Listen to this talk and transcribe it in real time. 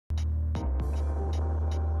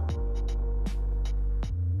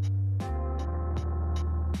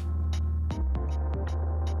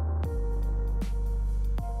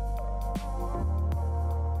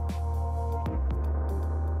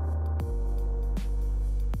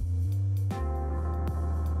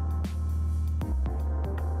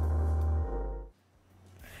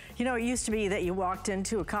You know, it used to be that you walked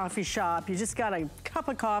into a coffee shop, you just got a cup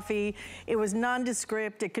of coffee, it was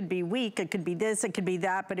nondescript, it could be weak, it could be this, it could be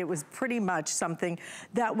that, but it was pretty much something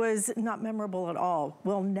that was not memorable at all.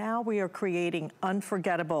 Well, now we are creating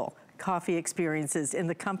unforgettable coffee experiences in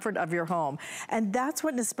the comfort of your home. And that's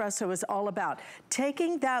what Nespresso is all about.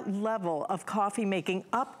 Taking that level of coffee making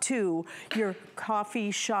up to your coffee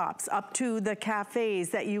shops, up to the cafes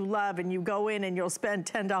that you love, and you go in and you'll spend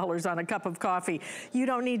 $10 on a cup of coffee. You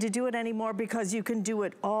don't need to do it anymore because you can do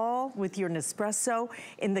it all with your Nespresso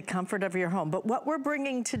in the comfort of your home. But what we're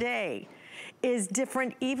bringing today is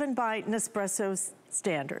different even by Nespresso's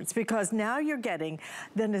standards, because now you're getting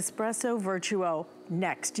the Nespresso Vertuo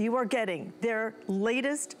Next. You are getting their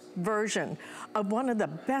latest version of one of the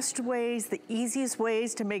best ways, the easiest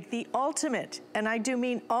ways to make the ultimate, and I do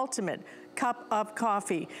mean ultimate, cup of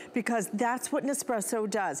coffee, because that's what Nespresso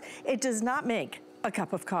does. It does not make a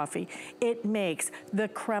cup of coffee. It makes the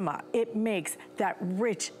crema. It makes that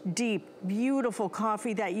rich, deep, beautiful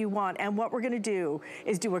coffee that you want. And what we're gonna do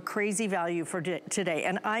is do a crazy value for today.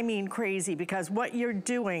 And I mean crazy, because what you're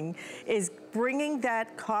doing is bringing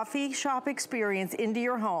that coffee shop experience into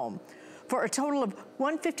your home for a total of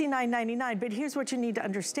 $159.99. But here's what you need to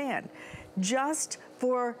understand. Just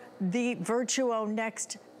for the Vertuo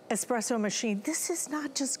Next espresso machine, this is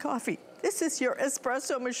not just coffee. This is your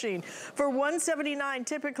espresso machine. For $179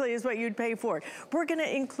 typically is what you'd pay for it. We're gonna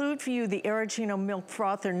include for you the Aeroccino milk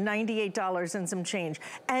frother, $98 and some change.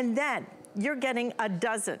 And then you're getting a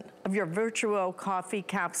dozen of your Vertuo coffee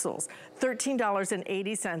capsules,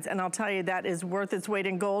 $13.80. And I'll tell you, that is worth its weight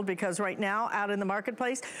in gold, because right now out in the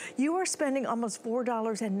marketplace, you are spending almost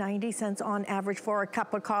 $4.90 on average for a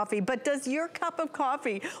cup of coffee. But does your cup of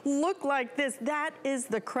coffee look like this? That is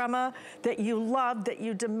the crema that you love, that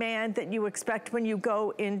you demand, that you expect when you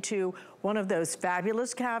go into one of those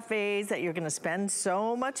fabulous cafes that you're gonna spend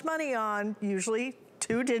so much money on, usually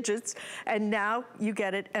 2 digits, and now you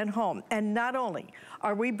get it at home. And not only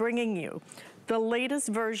are we bringing you the latest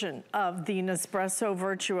version of the Nespresso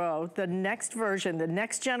Vertuo, the next version, the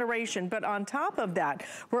next generation, but on top of that,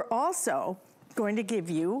 we're also going to give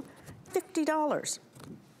you $50.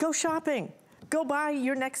 Go shopping. Go buy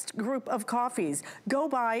your next group of coffees. Go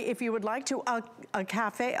buy, if you would like to, a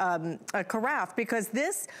carafe, because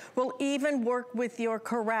this will even work with your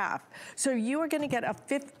carafe. So you are gonna get a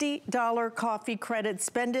 $50 coffee credit.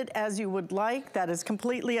 Spend it as you would like. That is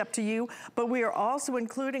completely up to you. But we are also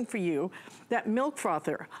including for you that milk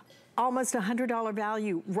frother. Almost $100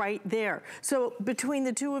 value right there. So between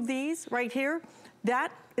the two of these right here,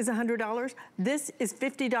 that is $100. This is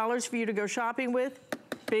 $50 for you to go shopping with.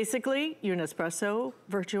 Basically, your Nespresso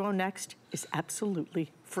Vertuo Next is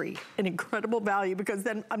absolutely free. An incredible value, because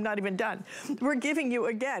then I'm not even done. We're giving you,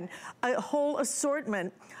 again, a whole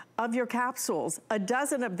assortment of your capsules, a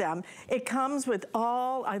dozen of them. It comes with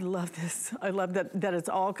all, I love this. I love that it's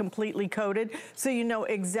all completely coated. So you know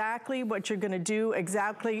exactly what you're gonna do,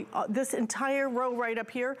 exactly, this entire row right up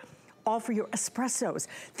here, all for your espressos.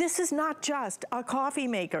 This is not just a coffee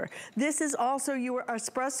maker. This is also your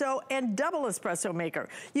espresso and double espresso maker.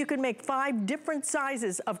 You can make 5 different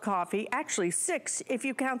sizes of coffee, actually 6 if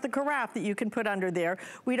you count the carafe that you can put under there.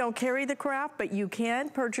 We don't carry the carafe, but you can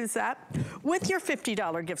purchase that with your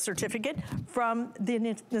 $50 gift certificate from the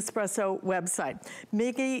Nespresso website.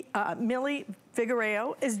 Millie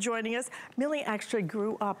Figueroa is joining us. Millie actually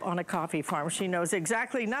grew up on a coffee farm. She knows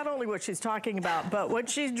exactly not only what she's talking about, but what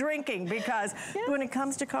she's drinking, because when it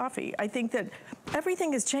comes to coffee, I think that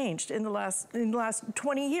everything has changed in the last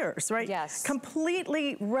 20 years, right? Yes.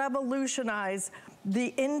 Completely revolutionized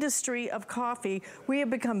the industry of coffee. We have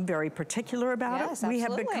become very particular about it. Absolutely. We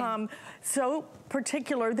have become so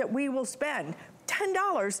particular that we will spend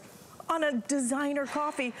 $10 on a designer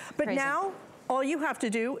coffee. But Crazy. now, all you have to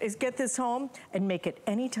do is get this home and make it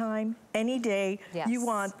anytime, any day you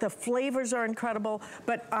want. The flavors are incredible,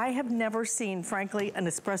 but I have never seen, frankly, an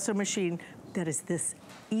espresso machine that is this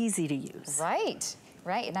easy to use. Right.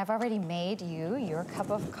 Right, and I've already made you your cup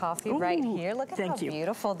of coffee right here. Look at how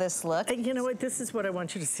beautiful this looks. And you know what, this is what I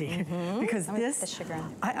want you to see. Because this,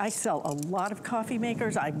 I sell a lot of coffee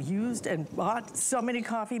makers. I've used and bought so many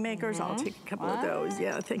coffee makers. I'll take a couple of those.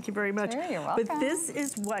 Yeah, thank you very much. Sure, you're welcome. But this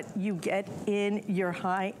is what you get in your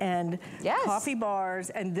high-end coffee bars,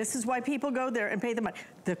 and this is why people go there and pay the money.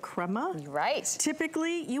 The crema,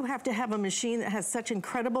 typically you have to have a machine that has such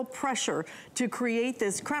incredible pressure to create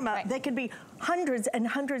this crema. They could be hundreds and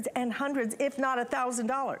hundreds and hundreds, if not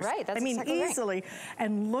 $1,000. Right, that's I mean, exactly easily.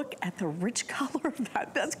 And look at the rich color of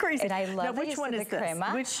that. That's crazy. And I love now, which one is this?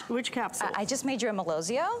 Crema. Which capsule? I just made you a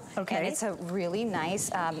Malozio. Okay. And it's a really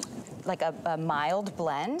nice like a mild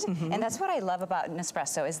blend. And that's what I love about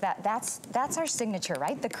Nespresso is that that's our signature,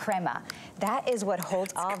 right? The crema. That is what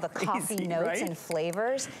holds all the coffee notes and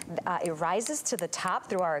flavors. It rises to the top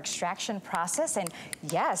through our extraction process. And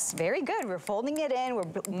yes, very good. We're folding it in, we're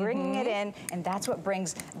bringing it in, and that's what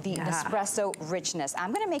brings the Nespresso richness.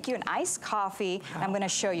 I'm gonna make you an iced coffee, and I'm gonna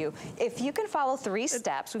show you. If you can follow 3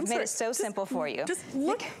 steps, we've made it so simple for you. Just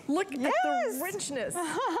look at the richness.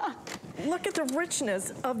 Look at the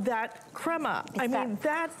richness of that crema. I mean,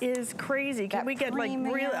 that is crazy. Can we get like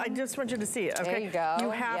real, I just want you to see it, okay? There you go. You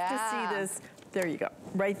have to see this. There you go,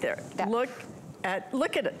 right there. Look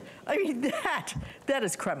at it. I mean, that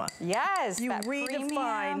is crema. Yes, you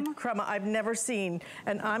redefine crema. I've never seen,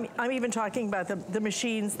 and I'm even talking about the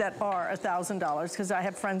machines that are $1,000 because I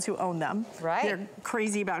have friends who own them. Right. They're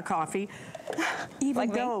crazy about coffee. Even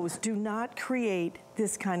like those do not create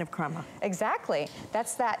this kind of crema. Exactly.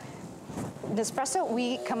 That's that. Nespresso,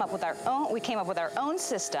 we came up with our own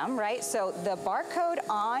system, right? So the barcode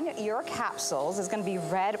on your capsules is going to be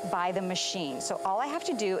read by the machine. So all I have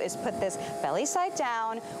to do is put this belly side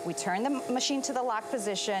down, we turn the machine to the lock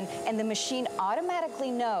position, and the machine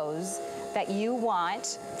automatically knows that you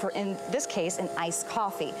want, for in this case, an iced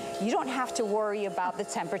coffee. You don't have to worry about the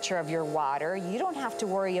temperature of your water. You don't have to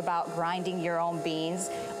worry about grinding your own beans.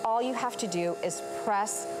 All you have to do is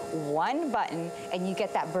press one button and you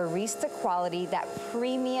get that barista quality, that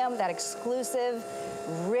premium, that exclusive,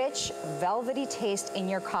 rich, velvety taste in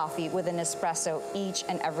your coffee with an espresso each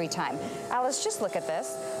and every time. Alice, just look at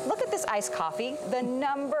this. Look at this iced coffee, the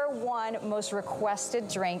 #1 most requested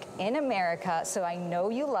drink in America, so I know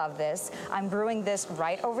you love this. I'm brewing this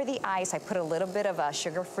right over the ice. I put a little bit of a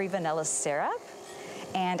sugar-free vanilla syrup,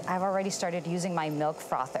 and I've already started using my milk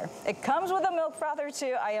frother. It comes with a milk frother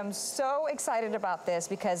too. I am so excited about this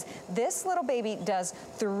because this little baby does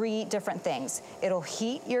 3 different things. It'll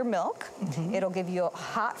heat your milk, it'll give you a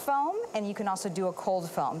hot foam, and you can also do a cold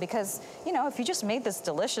foam because, you know, if you just made this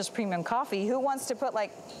delicious premium coffee, who wants to put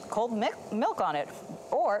like cold milk on it?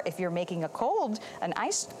 Or if you're making an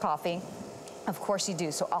iced coffee, of course you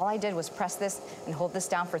do. So all I did was press this and hold this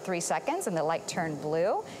down for 3 seconds and the light turned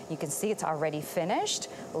blue. You can see it's already finished.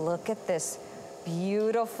 Look at this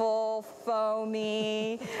beautiful,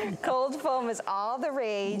 foamy, cold foam is all the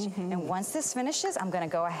rage. And once this finishes, I'm gonna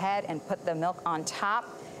go ahead and put the milk on top.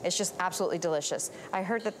 It's just absolutely delicious. I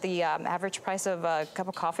heard that the average price of a cup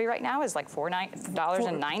of coffee right now is like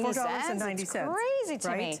 $4.90. It's crazy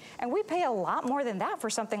to me. And we pay a lot more than that for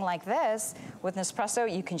something like this. With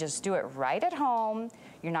Nespresso, you can just do it right at home.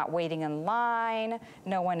 You're not waiting in line.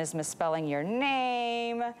 No one is misspelling your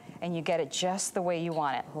name. And you get it just the way you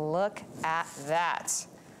want it. Look at that.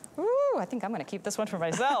 Ooh, I think I'm gonna keep this one for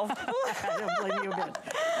myself. I don't blame you a bit.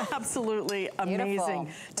 Absolutely amazing.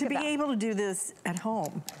 To be able to do this at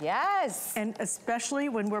home. Yes. And especially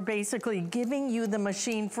when we're basically giving you the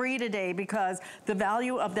machine free today because the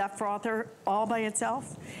value of that frother all by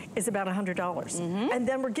itself is about $100. And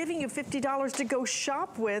then we're giving you $50 to go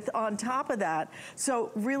shop with on top of that.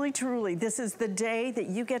 So really, truly, this is the day that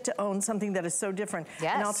you get to own something that is so different.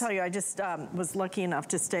 Yes. And I'll tell you, I just was lucky enough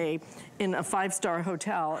to stay in a 5-star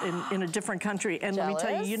hotel in a different country. And let me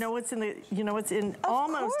tell you, you know what's in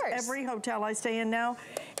almost every hotel I stay in now?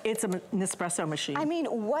 It's an Nespresso machine. I mean,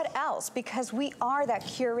 what else? Because we are that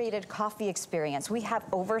curated coffee experience. We have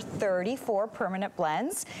over 34 permanent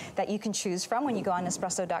blends that you can choose from when you go on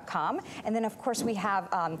Nespresso.com. And then, of course, we have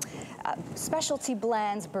specialty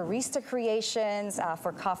blends, barista creations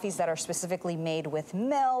for coffees that are specifically made with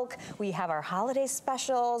milk. We have our holiday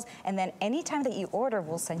specials. And then anytime that you order,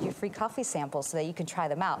 we'll send you free coffee samples so that you can try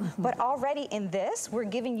them out. But already in this, we're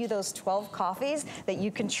giving you those 12 coffees that you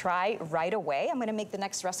can try right away. I'm going to make the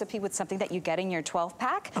next recipe with something that you get in your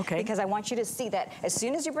 12-pack. Because I want you to see that as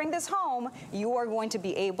soon as you bring this home, you are going to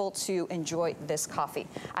be able to enjoy this coffee.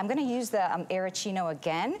 I'm going to use the Aeroccino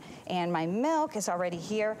again, and my milk is already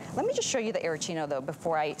here. Let me just show you the Aeroccino though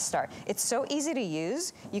before I start. It's so easy to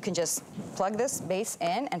use. You can just plug this base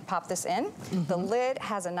in and pop this in. The lid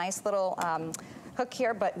has a nice little hook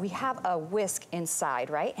here, but we have a whisk inside,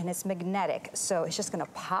 right? And it's magnetic, so it's just gonna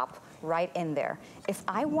pop right in there. If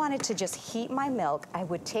I wanted to just heat my milk, I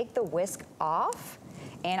would take the whisk off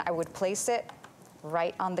and I would place it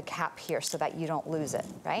right on the cap here so that you don't lose it,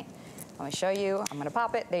 right? Let me show you. I'm gonna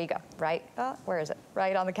pop it. There you go. Right, where is it?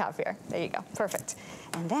 Right on the cap here. There you go. Perfect.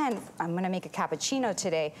 And then I'm gonna make a cappuccino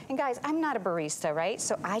today. And guys, I'm not a barista, right?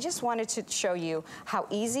 So I just wanted to show you how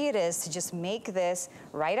easy it is to just make this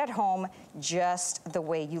right at home, just the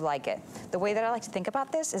way you like it. The way that I like to think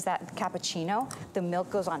about this is that cappuccino, the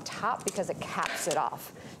milk goes on top because it caps it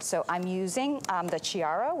off. So I'm using the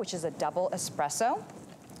Chiaro, which is a double espresso.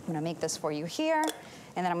 I'm gonna make this for you here,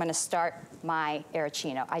 and then I'm gonna start my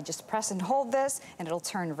Aeroccino. I just press and hold this, and it'll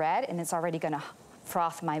turn red, and it's already gonna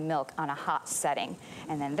froth my milk on a hot setting.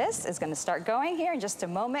 And then this is gonna start going here in just a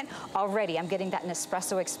moment. Already, I'm getting that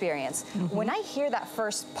Nespresso experience. When I hear that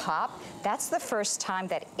first pop, that's the first time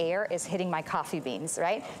that air is hitting my coffee beans,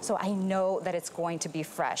 right? So I know that it's going to be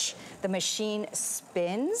fresh. The machine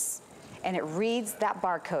spins, and it reads that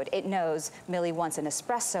barcode. It knows Millie wants an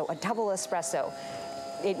espresso, a double espresso.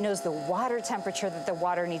 It knows the water temperature that the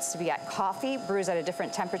water needs to be at. Coffee brews at a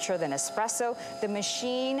different temperature than espresso. The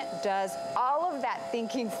machine does all of that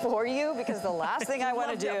thinking for you, because the last thing I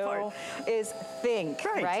want to do is think,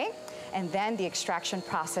 right? And then the extraction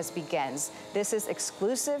process begins. This is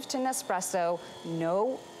exclusive to Nespresso.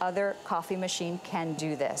 No other coffee machine can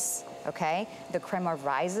do this, okay? The crema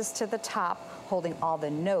rises to the top, holding all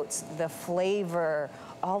the notes, the flavor,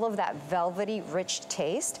 all of that velvety, rich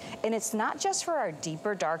taste. And it's not just for our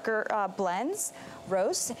deeper, darker blends,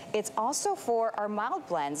 roasts, it's also for our mild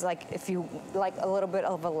blends. Like if you like a little bit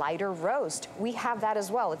of a lighter roast, we have that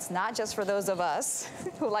as well. It's not just for those of us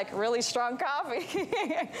who like really strong coffee.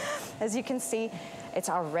 As you can see, it's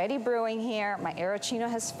already brewing here. My Aeroccino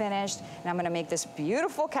has finished, and I'm gonna make this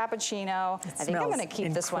beautiful cappuccino. I think I'm gonna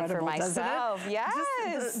keep this one for myself. Yes.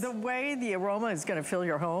 Just the way the aroma is gonna fill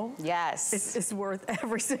your home. Yes. It's worth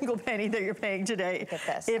every single penny that you're paying today. Look at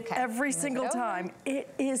this. If every single time,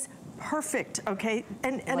 it is perfect, okay?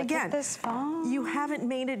 And again, you haven't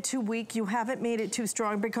made it too weak, you haven't made it too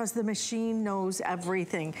strong, because the machine knows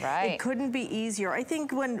everything. Right. It couldn't be easier. I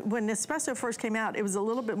think when Nespresso first came out, it was a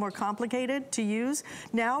little bit more complicated to use.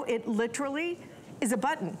 Now it literally is a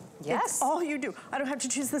button. Yes. It's all you do. I don't have to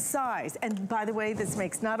choose the size. And by the way, this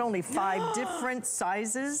makes not only 5 different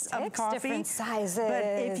sizes of coffee, different sizes. But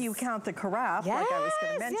if you count the carafe, like I was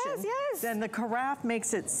going to mention, then the carafe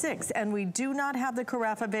makes it 6. And we do not have the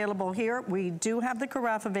carafe available here. We do have the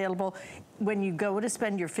carafe available when you go to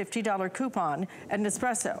spend your $50 coupon at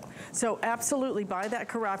Nespresso. So absolutely buy that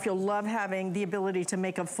carafe. You'll love having the ability to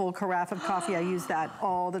make a full carafe of coffee. I use that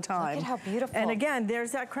all the time. Look at how beautiful. And again,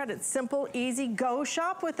 there's that credit. Simple, easy, go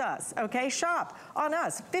shop with us. Okay, shop on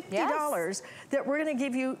us. $50 that we're gonna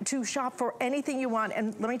give you to shop for anything you want.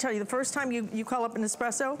 And let me tell you, the first time you call up an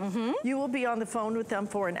Nespresso, you will be on the phone with them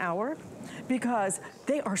for an hour, because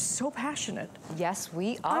they are so passionate. Yes,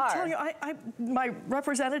 we are. I tell you, my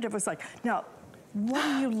representative was like, now, what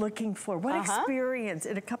are you looking for? What experience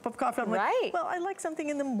in a cup of coffee? I'm like, well, I like something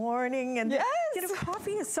in the morning. And you know,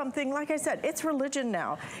 coffee is something, like I said, it's religion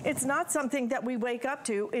now. It's not something that we wake up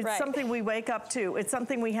to. It's something we wake up to. It's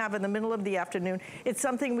something we have in the middle of the afternoon. It's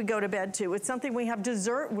something we go to bed to. It's something we have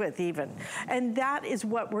dessert with even. And that is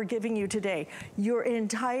what we're giving you today. Your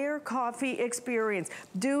entire coffee experience.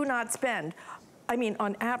 Do not spend, I mean,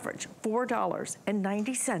 on average,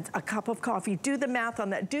 $4.90 a cup of coffee. Do the math on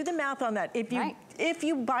that. Do the math on that. If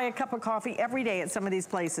you buy a cup of coffee every day at some of these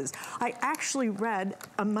places, I actually read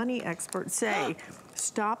a money expert say,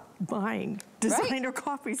 stop buying designer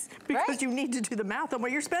coffees, because you need to do the math on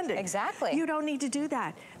what you're spending. Exactly. You don't need to do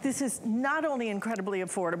that. This is not only incredibly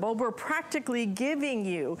affordable, we're practically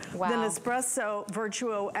the Nespresso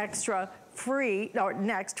Vertuo Extra free, or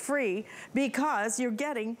Next free, because you're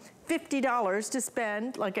getting $50 to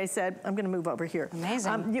spend. Like I said, I'm gonna move over here.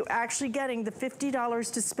 Amazing. You're actually getting the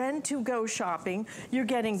 $50 to spend to go shopping. You're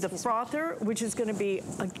getting the frother, which is gonna be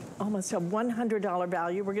almost a $100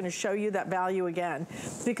 value. We're gonna show you that value again,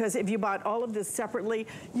 because if you bought all of this separately,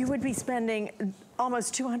 you would be spending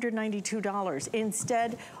almost $292.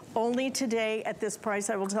 Instead, only today at this price,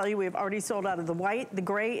 I will tell you, we have already sold out of the white. The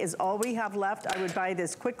gray is all we have left. I would buy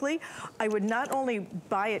this quickly. I would not only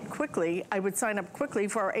buy it quickly, I would sign up quickly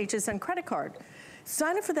for our HSN credit card.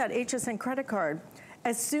 Sign up for that HSN credit card.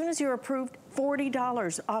 As soon as you're approved,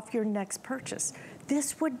 $40 off your next purchase.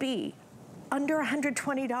 This would be under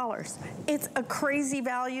 $120. It's a crazy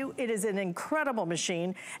value. It is an incredible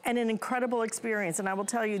machine and an incredible experience. And I will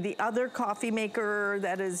tell you, the other coffee maker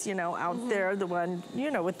that is, you know, out there, the one,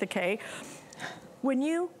 you know, with the K, when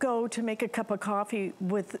you go to make a cup of coffee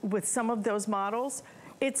with some of those models,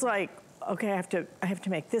 it's like, okay, I have to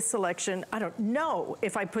make this selection. I don't know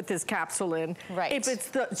if I put this capsule in. If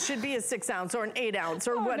it's should be a 6 ounce or an 8 ounce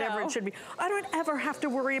or whatever it should be. I don't ever have to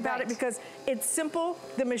worry about it, because it's simple.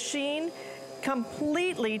 The machine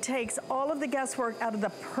completely takes all of the guesswork out of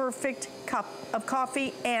the perfect cup of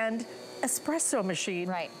coffee and espresso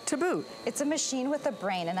machine to boot. It's a machine with a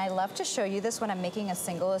brain, and I love to show you this when I'm making a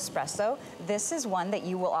single espresso. This is one that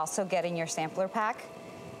you will also get in your sampler pack.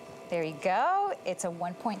 There you go. It's a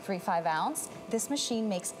 1.35 ounce. This machine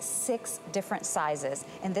makes 6 different sizes.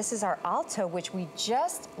 And this is our Alto, which we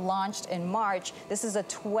just launched in March. This is a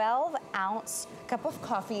 12-ounce cup of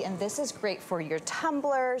coffee, and this is great for your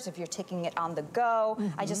tumblers, if you're taking it on the go.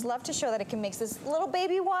 I just love to show that it can make this little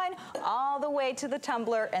baby one all the way to the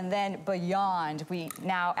tumbler, and then beyond, we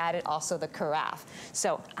now added also the carafe.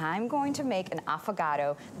 So I'm going to make an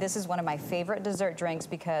affogato. This is one of my favorite dessert drinks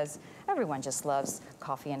because everyone just loves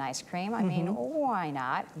coffee and ice cream. I mean, why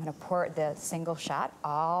not? I'm gonna pour the single shot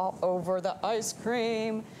all over the ice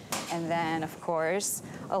cream. And then, of course,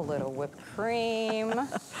 a little whipped cream.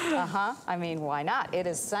 I mean, why not? It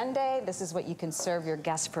is Sunday. This is what you can serve your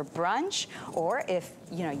guests for brunch. Or if,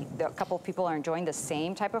 you know, a couple of people are enjoying the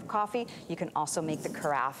same type of coffee, you can also make the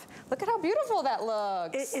carafe. Look at how beautiful that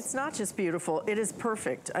looks. It's not just beautiful, it is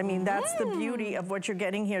perfect. I mean, that's the beauty of what you're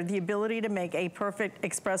getting here, the ability to make a perfect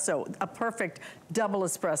espresso, a perfect double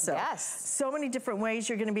espresso. Yes. So many different ways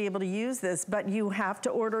you're gonna be able to use this, but you have to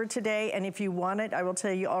order today, and if you want it, I will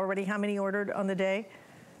tell you already how many ordered on the day.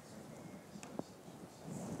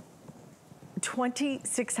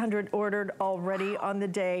 2,600 ordered already on the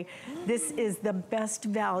day. This is the best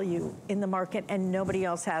value in the market, and nobody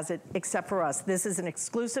else has it except for us. This is an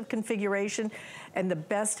exclusive configuration and the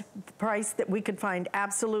best price that we could find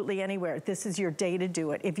absolutely anywhere. This is your day to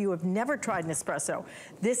do it. If you have never tried Nespresso,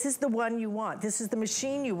 this is the one you want. This is the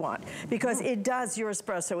machine you want, because it does your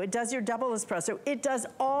espresso, it does your double espresso, it does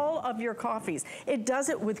all of your coffees. It does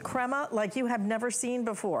it with crema like you have never seen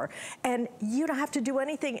before. And you don't have to do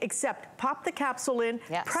anything except pop the capsule in,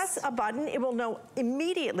 press a button, it will know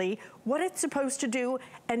immediately what it's supposed to do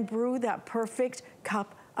and brew that perfect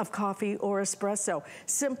cup of coffee or espresso.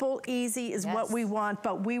 Simple, easy is what we want,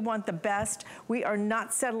 but we want the best. We are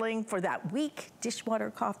not settling for that weak dishwater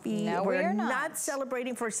coffee. No, we're not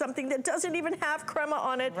celebrating for something that doesn't even have crema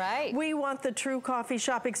on it. Right. We want the true coffee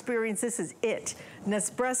shop experience. This is it.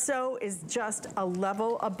 Nespresso is just a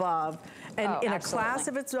level above and in a class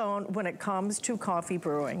of its own when it comes to coffee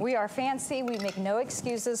brewing. We are fancy. We make no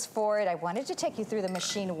excuses for it. I wanted to take you through the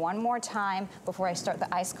machine one more time before I start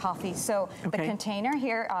the iced coffee. So the container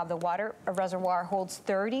here, the water reservoir holds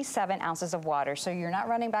 37 ounces of water. So you're not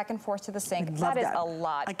running back and forth to the sink. That is a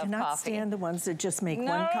lot of coffee. I cannot stand the ones that just make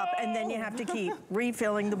one cup and then you have to keep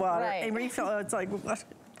refilling the water and refill. It's like, what?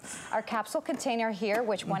 Our capsule container here,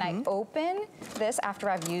 which when I open this after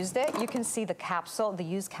I've used it, you can see the capsule, the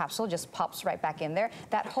used capsule just pops right back in there.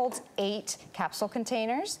 That holds 8 capsule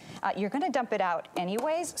containers. You're gonna dump it out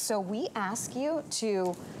anyways, so we ask you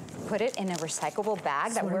to put it in a recyclable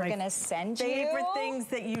bag that we're gonna send you. Favorite things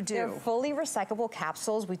that you do. They're fully recyclable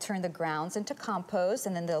capsules. We turn the grounds into compost,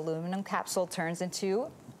 and then the aluminum capsule turns into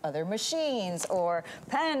other machines or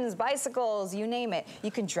pens, bicycles, you name it. You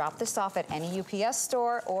can drop this off at any UPS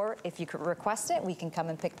store, or if you could request it, we can come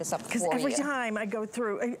and pick this up for you. Because every time I go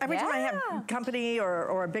through, every time I have company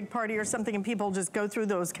or a big party or something and people just go through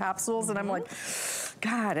those capsules and I'm like,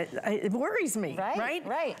 God, it worries me,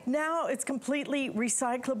 right? Now it's completely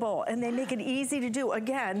recyclable and they make it easy to do.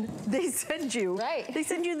 Again, they send you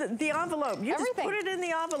the envelope. You just put it in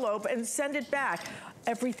the envelope and send it back.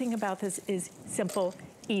 Everything about this is simple,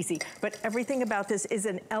 easy, but everything about this is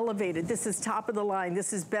an elevated. This is top of the line.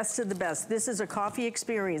 This is best of the best. This is a coffee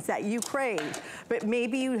experience that you crave, but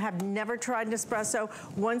maybe you have never tried Nespresso.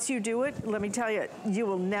 Once you do it, let me tell you, you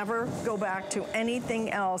will never go back to anything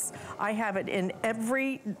else. I have it in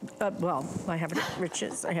every, well, I have it at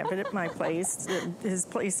Rich's. I have it at my place, his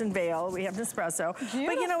place in Vail. We have Nespresso. Beautiful.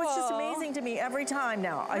 But you know, it's just amazing to me every time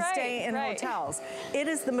now. I stay in hotels. It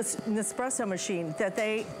is the Nespresso machine that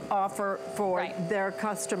they offer for their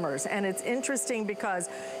customers. And it's interesting because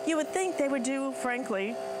you would think they would do,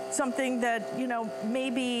 frankly, something that, you know,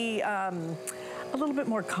 maybe a little bit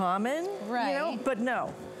more common, you know, but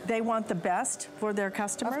no. They want the best for their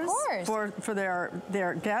customers, for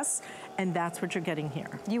their guests, and that's what you're getting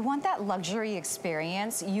here. You want that luxury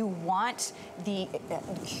experience. You want the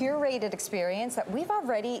curated experience that we've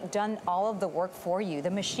already done all of the work for you.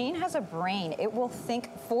 The machine has a brain. It will think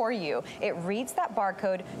for you. It reads that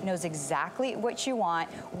barcode, knows exactly what you want.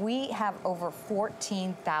 We have over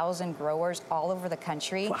 14,000 growers all over the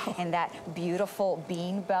country in that beautiful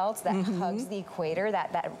bean belt that hugs the equator,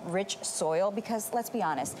 that rich soil, because let's be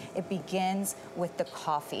honest, it begins with the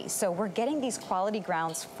coffee. So we're getting these quality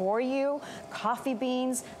grounds for you, coffee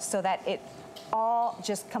beans, so that it all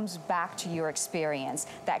just comes back to your experience.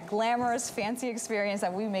 That glamorous, fancy experience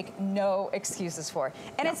that we make no excuses for.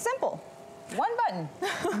 And it's simple. One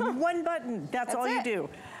button. One button. That's all you do.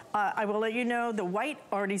 I will let you know the white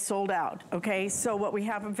already sold out, okay? So what we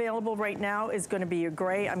have available right now is gonna be a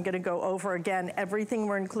gray. I'm gonna go over again everything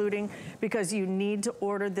we're including because you need to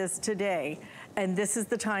order this today. And this is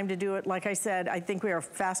the time to do it. Like I said, I think we are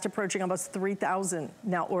fast approaching almost 3,000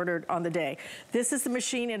 now ordered on the day. This is the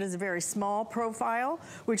machine. It is a very small profile,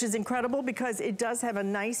 which is incredible because it does have a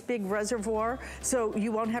nice big reservoir, so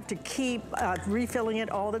you won't have to keep refilling it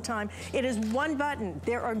all the time. It is one button.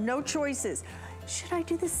 There are no choices. Should I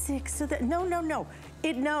do the 6 so that, no, no, no.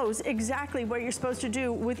 It knows exactly what you're supposed to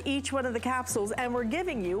do with each one of the capsules, and we're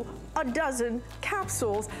giving you a dozen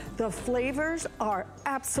capsules. The flavors are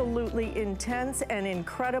absolutely intense and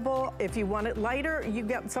incredible. If you want it lighter, you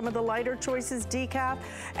get some of the lighter choices, decaf,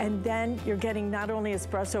 and then you're getting not only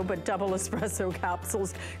espresso, but double espresso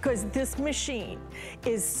capsules, because this machine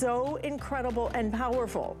is so incredible and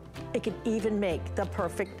powerful. It can even make the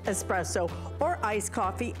perfect espresso or iced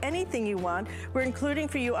coffee, anything you want. We're including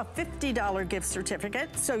for you a $50 gift certificate.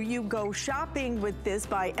 So you go shopping with this,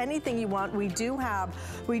 buy anything you want. We do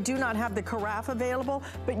not have the carafe available,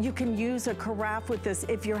 but you can use a carafe with this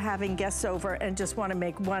if you're having guests over and just want to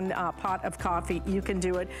make one pot of coffee, you can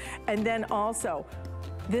do it. And then also,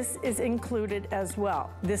 this is included as well.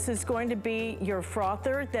 This is going to be your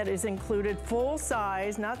frother that is included full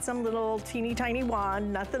size, not some little teeny tiny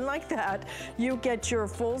wand, nothing like that. You get your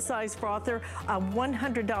full size frother, a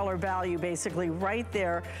 $100 value basically right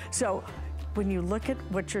there. So when you look at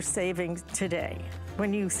what you're saving today,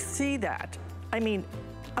 when you see that, I mean,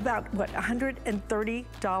 about what,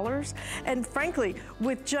 $130? And frankly,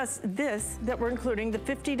 with just this that we're including, the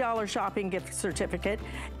 $50 shopping gift certificate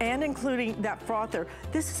and including that frother,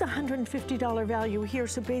 this is a $150 value here.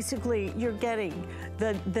 So basically you're getting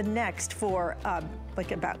the Next for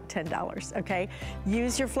like about $10, okay?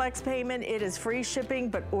 Use your flex payment. It is free shipping,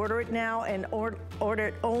 but order it now and order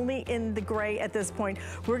it only in the gray at this point.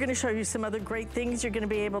 We're gonna show you some other great things you're gonna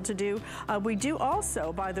be able to do. We do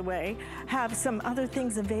also, by the way, have some other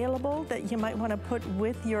things available that you might wanna put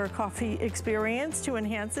with your coffee experience to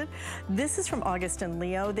enhance it. This is from August and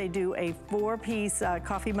Leo. They do a 4-piece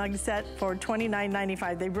coffee mug set for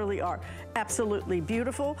 $29.95. They really are absolutely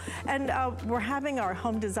beautiful. And we're having our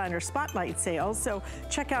home designer spotlight sale, so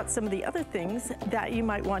check out some of the other things that you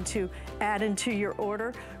might want to add into your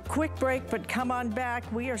order. Quick break, but come on back.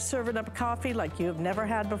 We are serving up coffee like you have never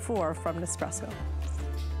had before from Nespresso.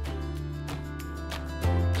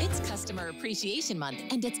 It's Customer Appreciation Month,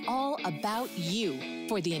 and it's all about you.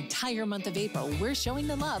 For the entire month of April, we're showing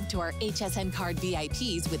the love to our HSN Card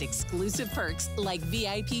VIPs with exclusive perks like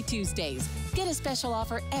VIP Tuesdays. Get a special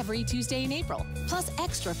offer every Tuesday in April, plus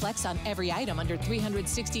extra flex on every item under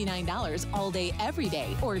 $369 all day, every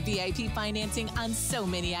day, or VIP financing on so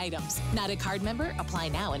many items. Not a card member? Apply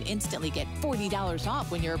now and instantly get $40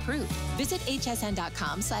 off when you're approved. Visit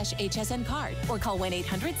hsn.com/HSN Card or call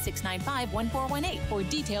 1-800-695-1418 for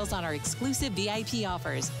details on our exclusive VIP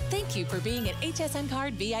offers. Thank you for being at HSN Card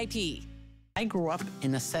VIP. I grew up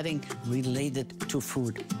in a setting related to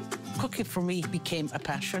food. Cooking for me became a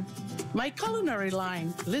passion. My culinary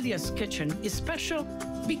line, Lydia's Kitchen, is special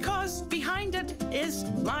because behind it is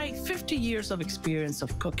my 50 years of experience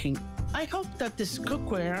of cooking. I hope that this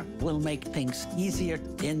cookware will make things easier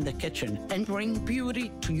in the kitchen and bring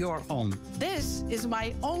beauty to your home. This is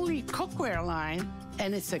my only cookware line,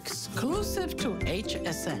 and it's exclusive to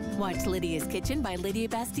HSN. Watch Lydia's Kitchen by Lydia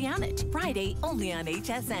Bastianich, Friday only on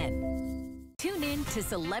HSN. Tune in to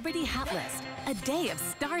Celebrity Hot List, a day of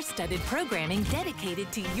star-studded programming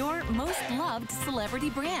dedicated to your most loved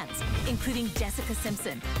celebrity brands, including Jessica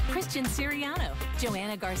Simpson, Christian Siriano,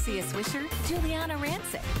 Joanna Garcia Swisher, Juliana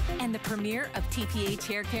Rancic, and the premiere of TPH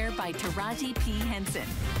Hair Care by Taraji P. Henson.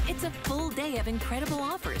 It's a full day of incredible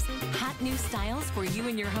offers, hot new styles for you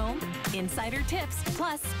and your home, insider tips,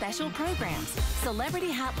 plus special programs.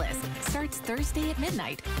 Celebrity Hot List starts Thursday at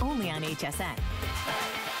midnight, only on HSN.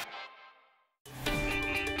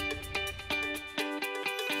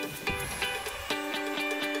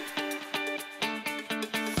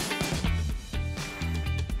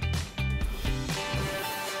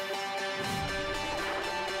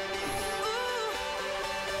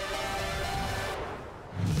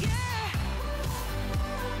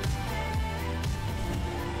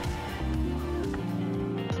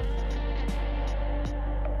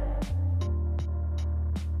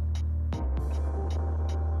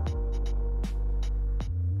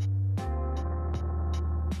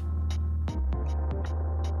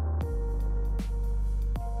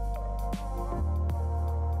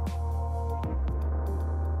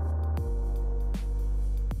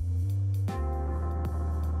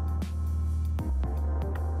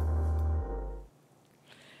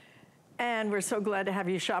 And we're so glad to have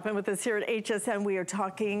you shopping with us here at HSN. We are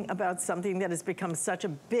talking about something that has become such a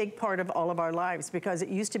big part of all of our lives, because it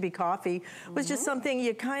used to be coffee was just something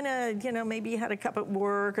you kind of, you know, maybe you had a cup at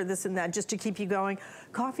work or this and that just to keep you going.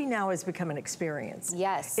 Coffee now has become an experience.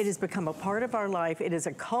 Yes. It has become a part of our life. It is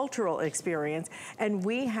a cultural experience. And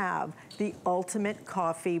we have the ultimate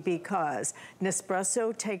coffee, because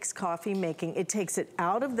Nespresso takes coffee making, it takes it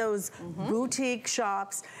out of those boutique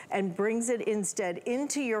shops and brings it instead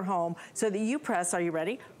into your home, so that you press, are you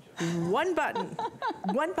ready? One button,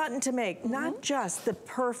 one button to make, not just the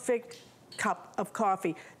perfect cup of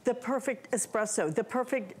coffee, the perfect espresso, the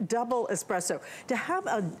perfect double espresso. To have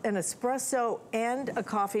an espresso and a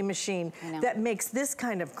coffee machine that makes this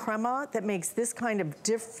kind of crema, that makes this kind of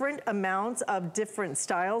different amounts of different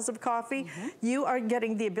styles of coffee, you are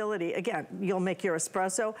getting the ability, again, you'll make your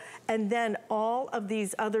espresso, and then all of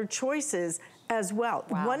these other choices as well.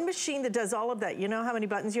 One machine that does all of that. You know how many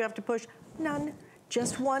buttons you have to push? None.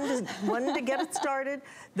 Just one to get it started.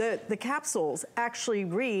 The capsules actually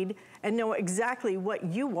read and know exactly what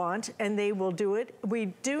you want, and they will do it. We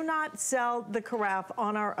do not sell the carafe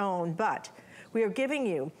on our own, but we are giving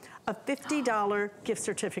you a $50 gift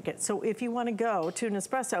certificate. So if you want to go to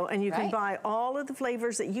Nespresso and you can buy all of the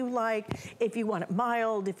flavors that you like, if you want it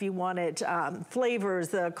mild, if you want it flavors,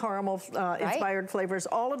 the caramel inspired flavors,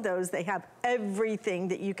 all of those, they have everything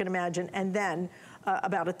that you can imagine, and then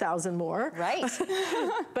about 1,000 more. Right.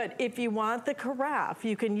 But if you want the carafe,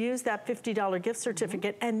 you can use that $50 gift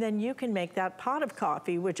certificate, and then you can make that pot of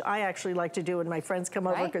coffee, which I actually like to do when my friends come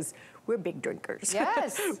over, because we're big drinkers.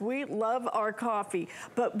 Yes. We love our coffee,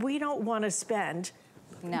 but we don't want to spend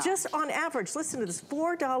just on average, listen to this,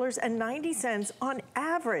 $4.90 on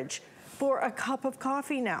average for a cup of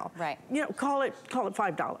coffee now. Right. You know, call it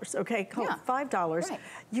 $5, okay? Call it $5. Right.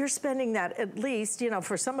 You're spending that at least, you know,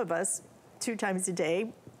 for some of us, 2 times a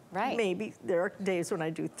day. Right. Maybe there are days when I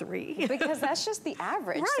do 3. Because that's just the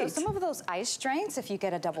average. So some of those ice drinks, if you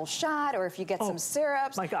get a double shot or if you get some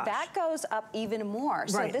syrups, that goes up even more.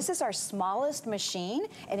 So this is our smallest machine,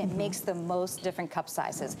 and it makes the most different cup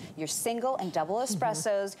sizes. Your single and double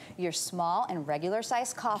espressos, your small and regular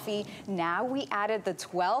size coffee. Now we added the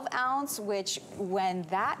 12 ounce, which when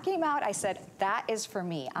that came out, I said, that is for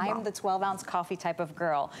me. I am the 12 ounce coffee type of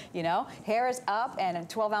girl. You know, hair is up and a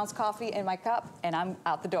 12 ounce coffee in my cup, and I'm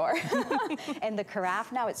out the door. And the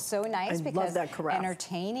carafe now, it's so nice because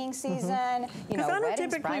entertaining season, you know, I don't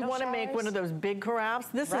typically want to make one of those big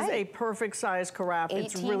carafes. This is a perfect size carafe.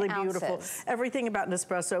 It's really beautiful. Everything about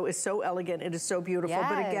Nespresso is so elegant. It is so beautiful.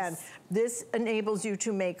 But again, this enables you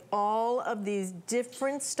to make all of these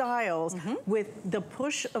different styles with the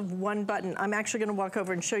push of one button. I'm actually going to walk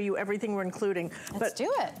over and show you everything we're including. Let's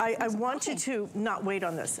do it. I want you to not wait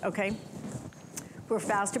on this, okay? We're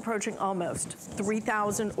fast approaching almost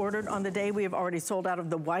 3,000 ordered on the day. We have already sold out of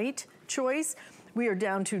the white choice. We are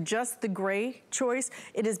down to just the gray choice.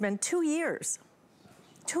 It has been 2 years.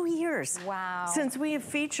 2 years. Wow. Since we have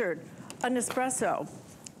featured a Nespresso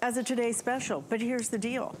as a Today Special. But here's the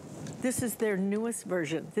deal. This is their newest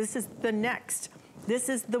version. This is the Next. This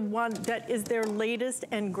is the one that is their latest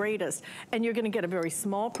and greatest. And you're gonna get a very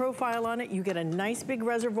small profile on it. You get a nice big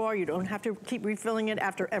reservoir. You don't have to keep refilling it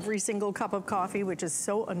after every single cup of coffee, which is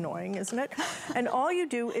so annoying, isn't it? And all you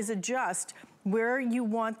do is adjust where you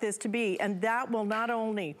want this to be. And that will not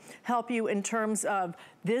only help you in terms of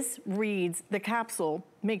this reads, the capsule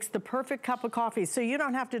makes the perfect cup of coffee. So you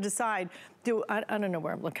don't have to decide, I don't know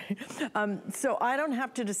where I'm looking. So I don't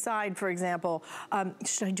have to decide, for example,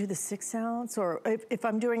 should I do the 6 ounce? Or if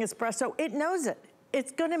I'm doing espresso, it knows it.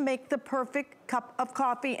 It's gonna make the perfect cup of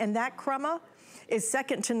coffee, and that crema is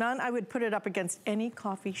second to none. I would put it up against any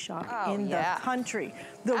coffee shop in the country.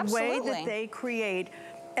 The way that they create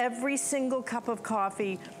every single cup of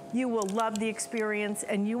coffee, you will love the experience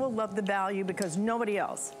and you will love the value, because nobody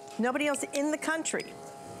else in the country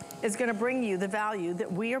is gonna bring you the value that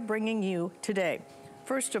we are bringing you today.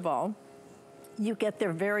 First of all, you get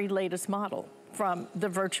their very latest model from the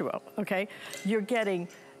Vertuo, okay? You're getting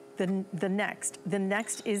the Next. The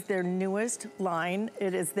Next is their newest line.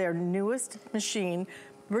 It is their newest machine.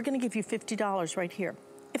 We're gonna give you $50 right here.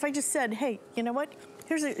 If I just said, hey, you know what?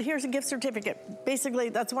 Here's a gift certificate. Basically,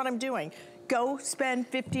 that's what I'm doing. Go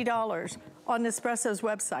spend $50 on Nespresso's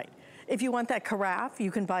website. If you want that carafe,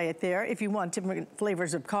 you can buy it there. If you want different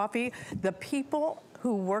flavors of coffee, the people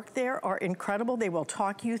who work there are incredible. They will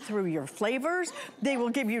talk you through your flavors. They will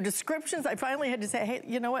give you descriptions. I finally had to say, hey,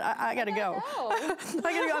 you know what? I gotta go. I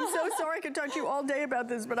gotta go. I'm so sorry. I could talk to you all day about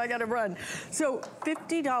this, but I gotta run. So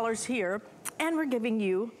 $50 here, and we're giving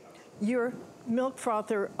you your milk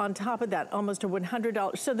frother on top of that, almost a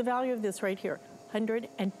 $100. So the value of this right here,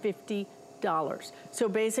 $550. So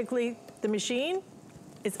basically, the machine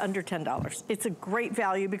is under $10. It's a great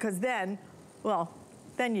value because then, well,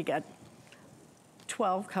 then you get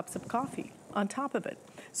 12 cups of coffee on top of it.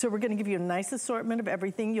 So we're gonna give you a nice assortment of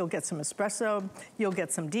everything. You'll get some espresso, you'll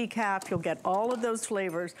get some decaf, you'll get all of those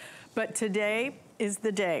flavors. But today is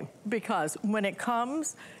the day because when it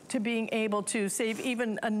comes to being able to save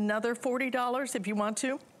even another $40 if you want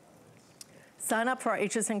to, sign up for our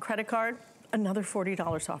HSN credit card, another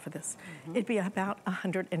 $40 off of this. It'd be about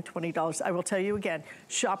 $120. I will tell you again,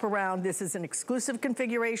 shop around. This is an exclusive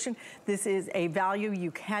configuration. This is a value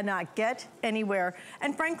you cannot get anywhere.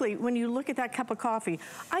 And frankly, when you look at that cup of coffee,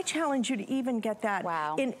 I challenge you to even get that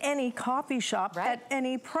in any coffee shop at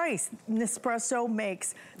any price. Nespresso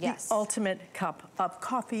makes the ultimate cup of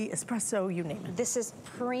coffee, espresso, you name it. This is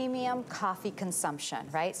premium coffee consumption,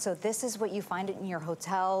 right? So this is what you find in your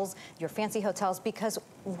hotels, your fancy hotels, because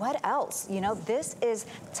what else? You know, this is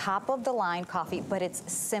top of the line coffee, but it's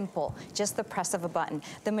simple, just the press of a button.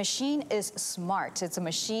 The machine is smart. It's a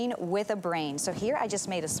machine with a brain. So here I just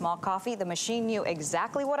made a small coffee. The machine knew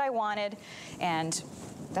exactly what I wanted, and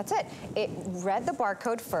that's it. It read the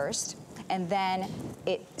barcode first, and then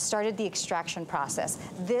it started the extraction process.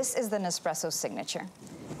 This is the Nespresso signature,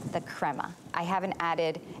 the crema. I haven't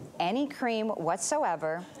added any cream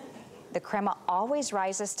whatsoever. The crema always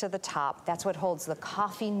rises to the top. That's what holds the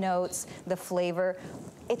coffee notes, the flavor.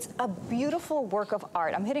 It's a beautiful work of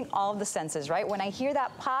art. I'm hitting all of the senses, right? When I hear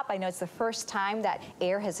that pop, I know it's the first time that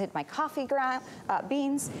air has hit my coffee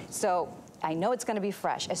beans. So I know it's gonna be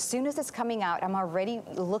fresh. As soon as it's coming out, I'm already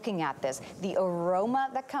looking at this. The aroma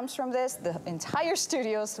that comes from this, the entire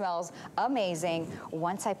studio smells amazing.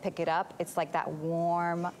 Once I pick it up, it's like that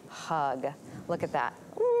warm hug. Look at that.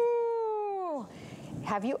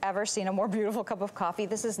 Have you ever seen a more beautiful cup of coffee?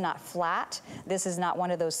 This is not flat. This is not one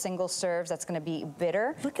of those single serves that's gonna be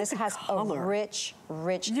bitter. Look at the has color. A rich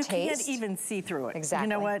taste. You can't even see through it. Exactly. You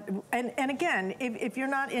know what? And again, if you're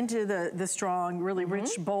not into the strong, really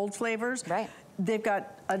rich, bold flavors, they've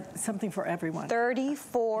got something for everyone.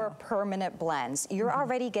 34 permanent blends. You're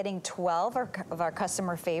already getting 12 of our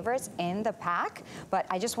customer favorites in the pack, but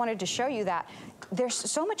I just wanted to show you that there's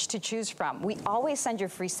so much to choose from. We always send you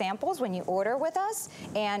free samples when you order with us,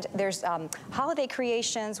 and there's holiday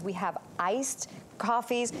creations. We have iced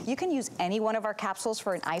coffees. You can use any one of our capsules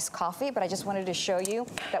for an iced coffee, but I just wanted to show you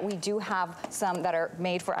that we do have some that are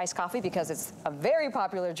made for iced coffee because it's a very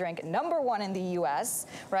popular drink, #1 in the US,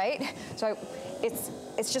 right? So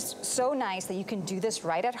it's just so nice that you can do this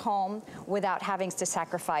right at home without having to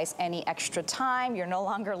sacrifice any extra time. You're no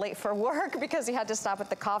longer late for work because you had to stop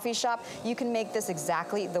at the coffee shop. You can make this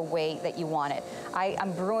exactly the way that you want it.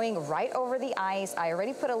 I'm brewing right over the ice. I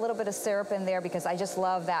already put a little bit of syrup in there because I just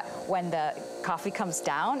love that when the coffee comes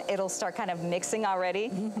down, it'll start kind of mixing already.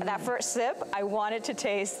 That first sip, I want it to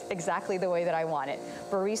taste exactly the way that I want it.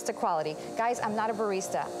 Barista quality. Guys, I'm not a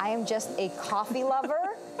barista. I am just a coffee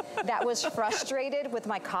lover that was frustrated with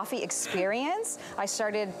my coffee experience. I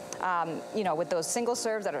started, you know, with those single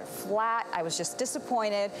serves that are flat. I was just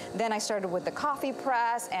disappointed. Then I started with the coffee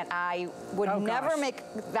press, and I would never make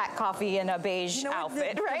that coffee in a beige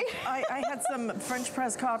outfit, right? I had some French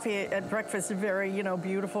press coffee at breakfast, a very,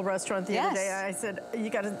 beautiful restaurant the other day. I said,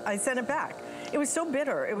 I sent it back. It was so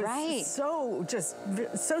bitter. It was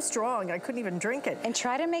so strong. I couldn't even drink it. And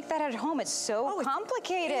try to make that at home. It's so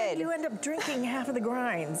complicated. You end up drinking half of the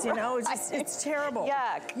grinds, you know? It's just, it's terrible.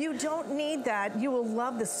 Yuck. You don't need that. You will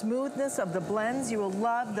love the smoothness of the blends. You will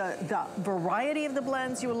love the variety of the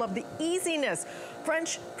blends. You will love the easiness.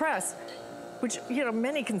 French press, which,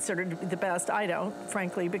 many consider to be the best. I don't,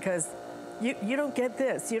 frankly, because you don't get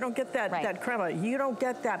this. You don't get that crema. You don't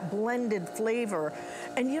get that blended flavor.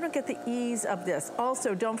 And you don't get the ease of this.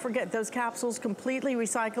 Also, don't forget, those capsules completely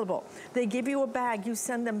recyclable. They give you a bag. You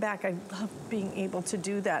send them back. I love being able to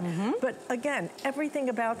do that. But again, everything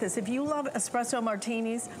about this, if you love espresso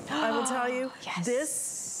martinis, I will tell you,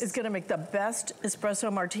 this is going to make the best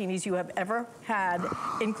espresso martinis you have ever had,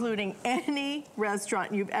 including any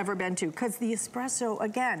restaurant you've ever been to. Because the espresso,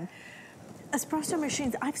 again, espresso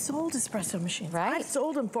machines, I've sold espresso machines. Right. I've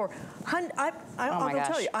sold them for, I'll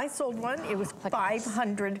tell you, I sold one, it was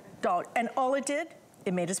 $500. And all it did,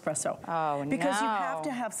 it made espresso. Oh, because you have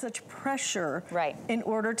to have such pressure in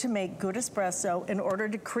order to make good espresso, in order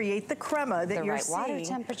to create the crema that you're seeing. Water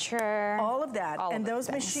temperature. All of that. And those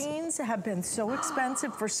machines have been so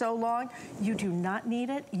expensive for so long. You do not need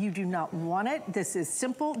it. You do not want it. This is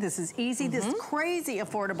simple. This is easy. This is crazy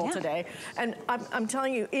affordable today. And I'm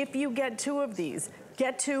telling you, if you get 2 of these,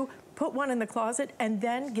 put one in the closet and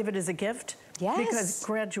then give it as a gift. Yes. Because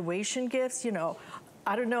graduation gifts,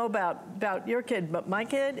 I don't know about your kid, but my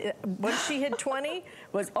kid, once she hit 20,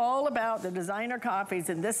 was all about the designer coffees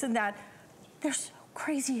and this and that. They're so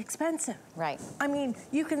crazy expensive. Right. I mean,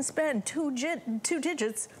 you can spend two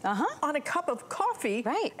digits on a cup of coffee,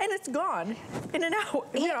 right, and it's gone in an hour.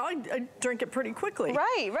 You know, I drink it pretty quickly.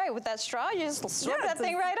 Right, right. With that straw, you just slurp that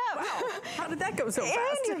thing right up. Wow. How did that go so fast?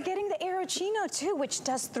 And you're getting the Aeroccino too, which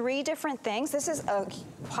does 3 different things. This is a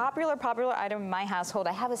popular item in my household.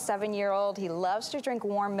 I have a 7-year-old. He loves to drink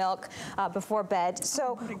warm milk before bed.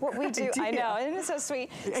 So what we do, I know, isn't it so sweet?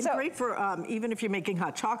 And so, great for even if you're making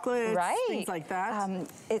hot chocolates, things like that.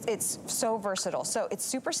 It's so versatile. So it's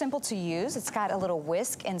super simple to use. It's got a little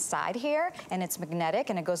whisk inside here, and it's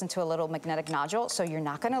magnetic, and it goes into a little magnetic nodule, so you're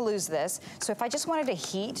not gonna lose this. So if I just wanted to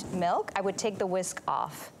heat milk, I would take the whisk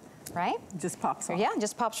off. Right? Just pops off. Yeah,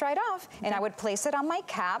 just pops right off. And I would place it on my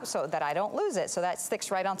cap so that I don't lose it. So that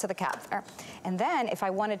sticks right onto the cap. And then if I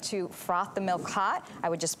wanted to froth the milk hot, I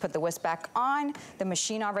would just put the whisk back on. The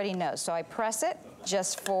machine already knows. So I press it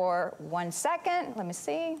just for 1 second. Let me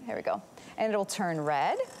see. Here we go. And it'll turn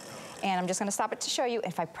red. And I'm just gonna stop it to show you.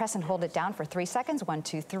 If I press and hold it down for 3 seconds, 1,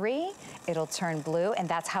 2, 3, it'll turn blue, and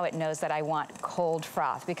that's how it knows that I want cold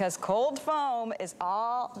froth, because cold foam is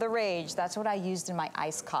all the rage. That's what I used in my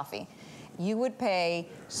iced coffee. You would pay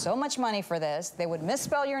so much money for this, they would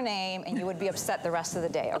misspell your name, and you would be upset the rest of the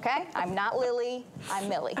day, okay? I'm not Lily, I'm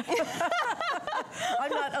Millie. I'm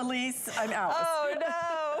not Elise, I'm Alice. Oh,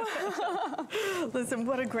 no. Listen,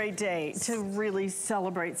 what a great day to really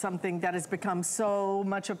celebrate something that has become so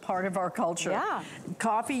much a part of our culture. Yeah.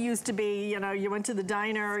 Coffee used to be, you know, you went to the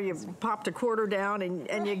diner, you popped a quarter down,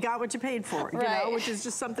 and you got what you paid for, you know, which is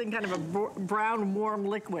just something kind of a brown, warm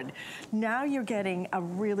liquid. Now you're getting a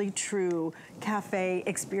really true cafe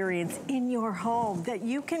experience in your home that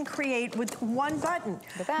you can create with one button.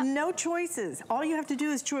 No choices. All you have to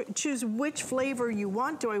do is choose which flavor you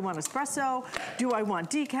want. Do I want espresso? Do I want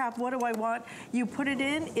decaf? What do I want? You put it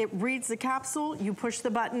in, it reads the capsule, you push the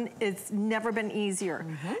button. It's never been easier.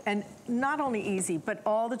 And not only easy, but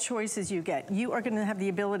all the choices you get. You are gonna have the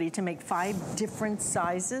ability to make 5 different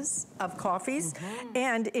sizes of coffees.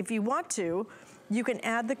 And if you want to, you can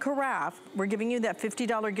add the carafe. We're giving you that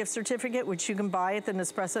 $50 gift certificate, which you can buy at the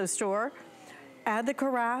Nespresso store. Add the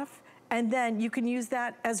carafe, and then you can use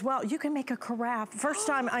that as well. You can make a carafe. First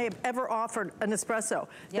time I have ever offered an espresso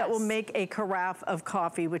that will make a carafe of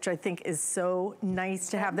coffee, which I think is so nice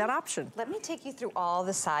to have that option. Let me take you through all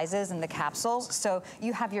the sizes and the capsules. So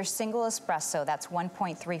you have your single espresso, that's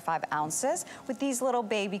 1.35 ounces, with these little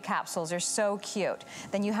baby capsules. They're so cute.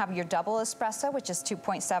 Then you have your double espresso, which is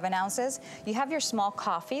 2.7 ounces. You have your small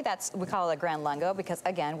coffee, we call it a Gran Lungo, because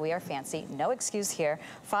again, we are fancy, no excuse here,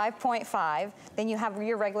 5.5. Then you have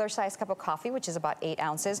your regular size cup of coffee, which is about 8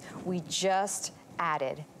 ounces. We just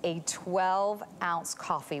added a 12-ounce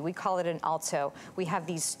coffee. We call it an Alto. We have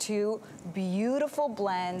these 2 beautiful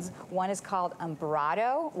blends. One is called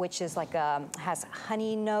Umbrato, which is like has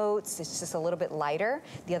honey notes. It's just a little bit lighter.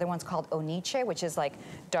 The other one's called Oniche, which is like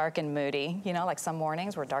dark and moody. You know, like some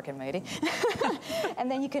mornings we're dark and moody. And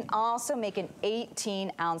then you can also make an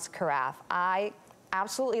 18-ounce carafe. I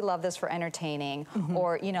absolutely love this for entertaining,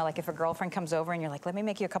 or, you know, like if a girlfriend comes over and you're like, let me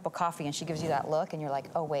make you a cup of coffee, and she gives you that look and you're like,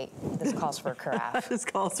 oh wait, this calls for a carafe. This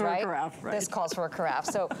calls for a carafe, right? This calls for a carafe.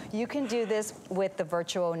 So you can do this with the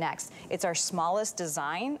Vertuo Next. It's our smallest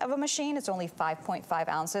design of a machine. It's only 5.5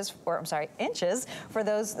 ounces, or I'm sorry, inches, for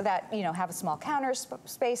those that, you know, have small counter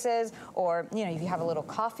spaces, or, you know, if you have a little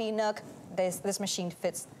coffee nook, this machine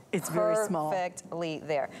fits very small. Perfectly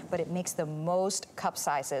there, but it makes the most cup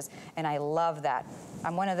sizes, and I love that.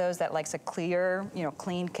 I'm one of those that likes a clear, you know,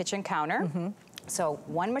 clean kitchen counter. So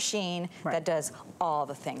one machine that does all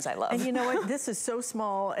the things I love. And you know what? This is so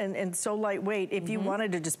small and so lightweight. If you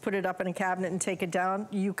wanted to just put it up in a cabinet and take it down,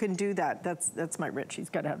 you can do that. That's my Rich. He's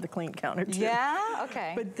got to have the clean counter too. Yeah?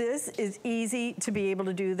 Okay. But this is easy to be able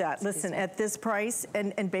to do that. Listen, at this price,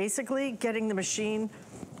 and basically getting the machine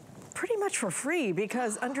pretty much for free,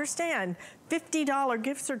 because understand, $50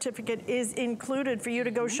 gift certificate is included for you to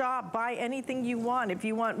go shop, buy anything you want. If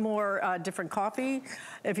you want more different coffee,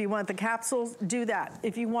 if you want the capsules, do that.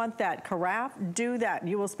 If you want that carafe, do that.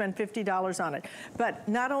 You will spend $50 on it. But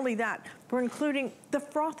not only that, we're including the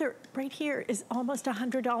frother right here is almost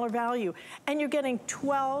 $100 value, and you're getting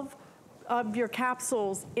 12 of your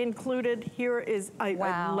capsules included. Here is, I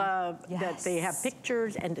love that they have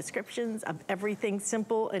pictures and descriptions of everything,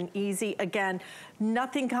 simple and easy. Again,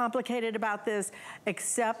 nothing complicated about this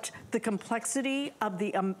except the complexity of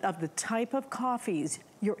the type of coffees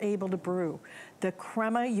you're able to brew. The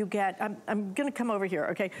crema you get, I'm gonna come over here,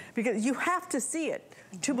 okay? Because you have to see it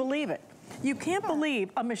to believe it. You can't believe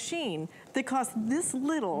a machine that costs this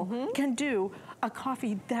little can do a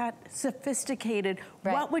coffee that sophisticated.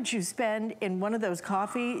 Right. What would you spend in one of those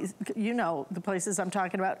coffees? You know the places I'm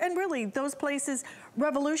talking about. And really, those places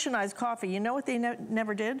revolutionized coffee. You know what they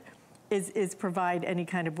never did? Is provide any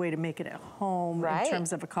kind of way to make it at home in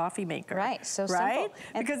terms of a coffee maker. Right, so right?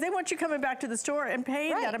 simple. Because they want you coming back to the store and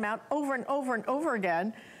paying that amount over and over and over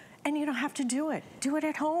again. And you don't have to do it. Do it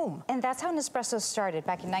at home. And that's how Nespresso started.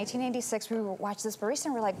 Back in 1986, we watched this barista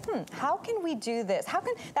and we're like, how can we do this? How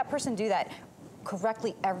can that person do that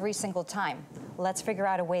correctly every single time? Let's figure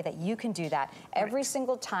out a way that you can do that. Every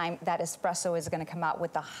single time that espresso is gonna come out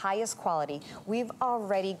with the highest quality. We've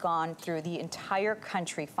already gone through the entire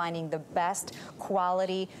country finding the best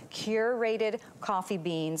quality, curated coffee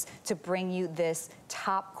beans to bring you this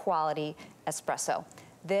top quality espresso.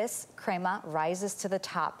 This crema rises to the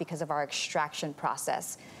top because of our extraction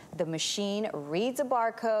process. The machine reads a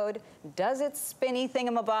barcode, does its spinny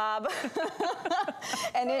thingamabob,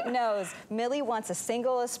 and it knows Millie wants a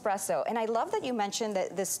single espresso. And I love that you mentioned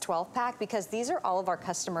that this 12-pack because these are all of our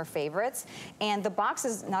customer favorites. And the box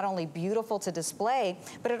is not only beautiful to display,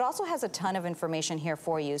 but it also has a ton of information here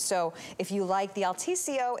for you. So if you like the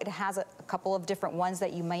Alticio, it has a couple of different ones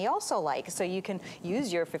that you may also like. So you can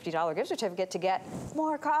use your $50 gift certificate to get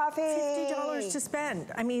more coffee. $50 to spend.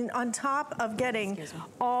 I mean, on top of getting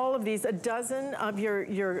all of these, a dozen of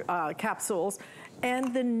your capsules,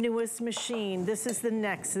 and the newest machine. This is the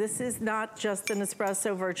Next. This is not just the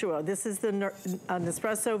Nespresso Vertuo. This is the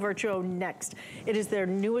Nespresso Vertuo Next. It is their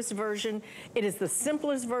newest version. It is the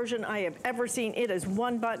simplest version I have ever seen. It is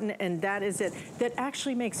one button and that is it. That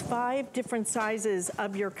actually makes 5 different sizes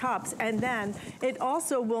of your cups. And then it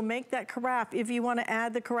also will make that carafe. If you want to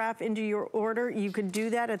add the carafe into your order, you can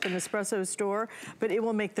do that at the Nespresso store. But it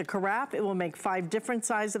will make the carafe. It will make 5 different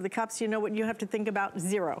sizes of the cups. You know what you have to think about?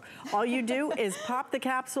 0. All you do is pop the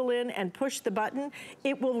capsule in and push the button.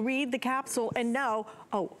 It will read the capsule and know,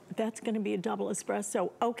 oh, that's going to be a double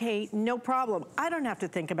espresso. Okay, no problem. I don't have to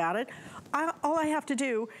think about it. All I have to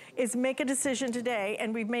do is make a decision today,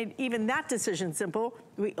 and we've made even that decision simple.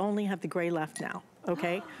 We only have the gray left now,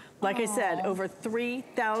 okay? Like I said, over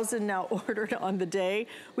 3,000 now ordered on the day.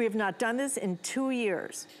 We have not done this in 2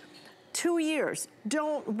 years. 2 years.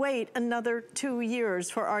 Don't wait another 2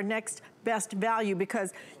 years for our next best value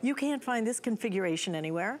because you can't find this configuration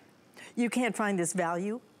anywhere. You can't find this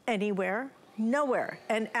value anywhere, nowhere.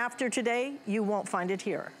 And after today, you won't find it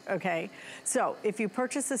here, okay? So if you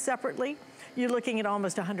purchase this separately, you're looking at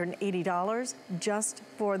almost $180 just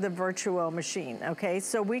for the Vertuo machine, okay?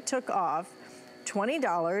 So we took off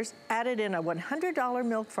 $20, added in a $100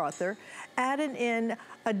 milk frother, added in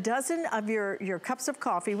a dozen of your cups of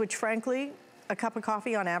coffee, which frankly, a cup of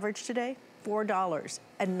coffee on average today, $4.90.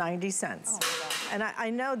 Oh, and I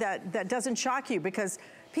know that doesn't shock you because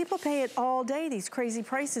people pay it all day, these crazy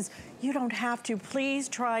prices. You don't have to. Please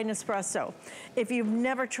try Nespresso. If you've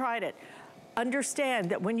never tried it, understand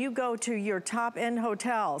that when you go to your top-end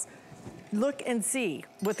hotels, look and see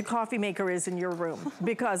what the coffee maker is in your room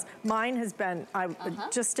because mine has been, I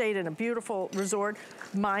just stayed in a beautiful resort.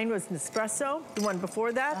 Mine was Nespresso, the one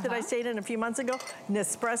before that that I stayed in a few months ago,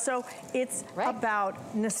 Nespresso. It's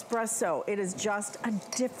about Nespresso. It is just a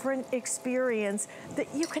different experience that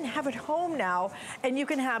you can have at home now and you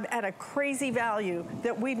can have at a crazy value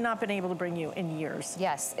that we've not been able to bring you in years.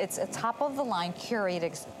 Yes, it's a top of the line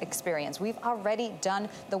curated experience. We've already done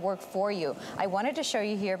the work for you. I wanted to show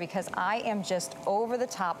you here because I am just over the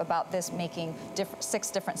top about this making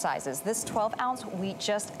 6 different sizes. This 12 ounce, we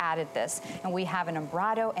just added this and we have an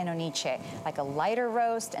Ambrado and Onice, like a lighter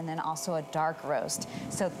roast and then also a dark roast.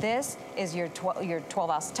 So this is your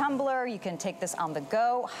 12 ounce tumbler. You can take this on the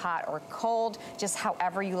go, hot or cold, just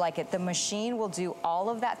however you like it. The machine will do all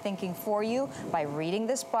of that thinking for you by reading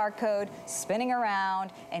this barcode, spinning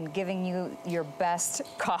around and giving you your best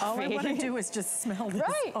coffee. All I want to do is just smell this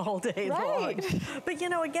all day long. But you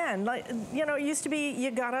know, again, like, you know, it used to be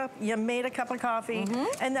you got up, you made a cup of coffee,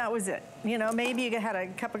 and that was it. You know, maybe you had a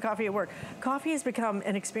cup of coffee at work. Coffee has become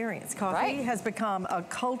an experience. Coffee has become a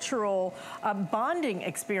cultural bonding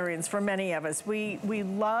experience for many of us. We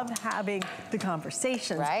love having the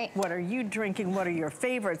conversations. What are you drinking? What are your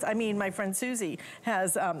favorites? I mean, my friend Susie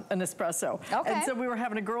has an espresso. And so we were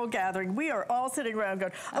having a girl gathering. We are all sitting around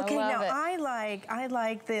going, okay, now I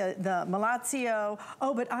like the Malazio.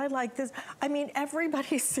 Oh, but I like this. I mean,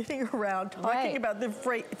 everybody's sitting around talking about the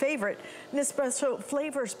favorite Nespresso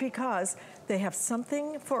flavors because they have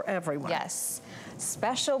something for everyone. Yes.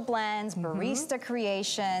 Special blends, barista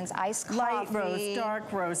creations, iced coffee. Light roast,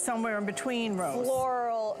 dark roast, somewhere in between roast.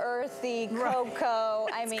 Floral, earthy, cocoa,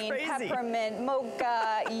 I mean, crazy. peppermint,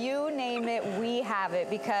 mocha, you name it, we have it.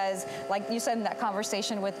 Because, like you said in that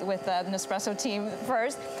conversation with the Nespresso team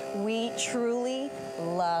first, we truly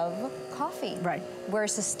love coffee. Right. We're a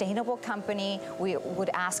sustainable company. We would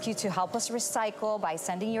ask you to help us recycle by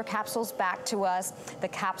sending your capsules back to us. The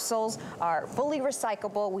capsules are fully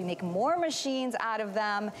recyclable. We make more machines out of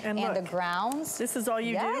them. And look, the grounds. This is all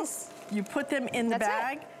you do. You put them in the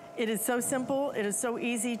bag. It is so simple. It is so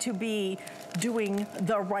easy to be doing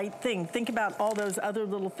the right thing. Think about all those other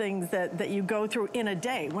little things that you go through in a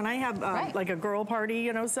day. When I have like a girl party,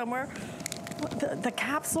 you know, somewhere, the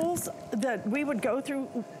capsules that we would go through,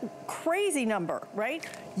 crazy number, right?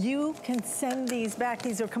 You can send these back.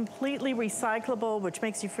 These are completely recyclable, which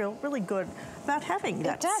makes you feel really good about having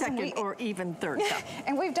that second or even third cup.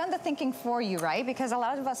 And we've done the thinking for you, right? Because a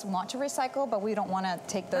lot of us want to recycle, but we don't want to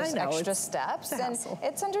take those extra steps. And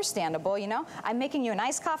it's understandable, you know? I'm making you an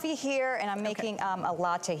iced coffee here, and I'm making a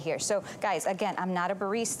latte here. So, guys, again, I'm not a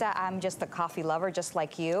barista. I'm just a coffee lover, just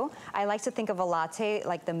like you. I like to think of a latte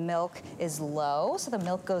like the milk is low, so the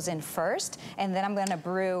milk goes in first, and then I'm going to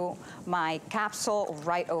brew my capsule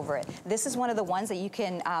right over it. This is one of the ones that you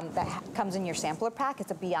can, that comes in your sampler pack.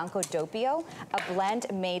 It's a Bianco Doppio, a blend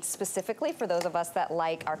made specifically for those of us that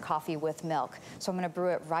like our coffee with milk. So I'm going to brew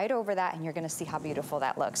it right over that, and you're going to see how beautiful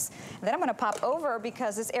that looks. And then I'm going to pop over,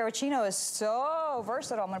 because this Aeroccino is so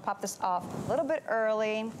versatile, I'm going to pop this off a little bit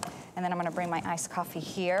early, and then I'm going to bring my iced coffee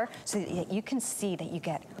here so that you can see that you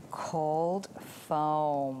get cold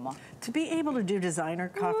foam. To be able to do designer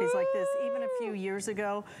coffees like this, even a few years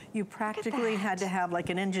ago, you practically had to have like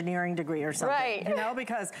an engineering degree or something, right? You know,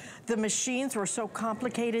 because the machines were so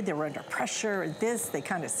complicated, they were under pressure, and they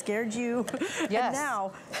kind of scared you. Yes. And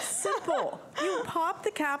now, simple. You pop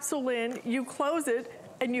the capsule in, you close it,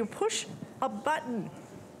 and you push a button.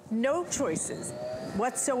 No choices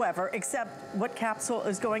whatsoever, except what capsule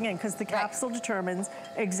is going in, because the capsule determines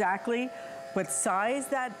exactly what size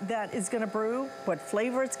that is going to brew, what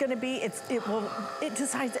flavor it's going to be. It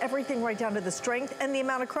decides everything right down to the strength and the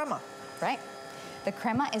amount of crema. Right. The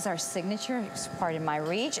crema is our signature, pardon my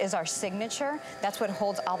reach, is our signature. That's what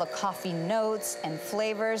holds all the coffee notes and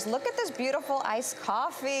flavors. Look at this beautiful iced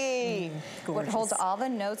coffee. What holds all the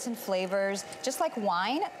notes and flavors. Just like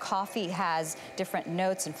wine, coffee has different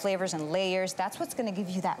notes and flavors and layers. That's what's gonna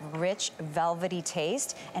give you that rich, velvety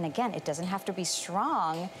taste. And again, it doesn't have to be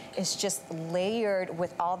strong. It's just layered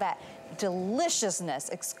with all that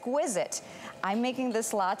deliciousness, exquisite. I'm making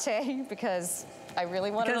this latte because I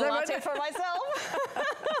really wanted a latte for myself.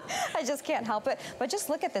 I just can't help it. But just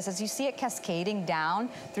look at this. As you see it cascading down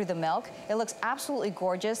through the milk, it looks absolutely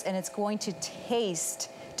gorgeous, and it's going to taste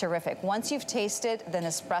terrific. Once you've tasted the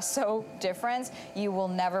Nespresso difference, you will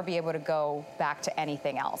never be able to go back to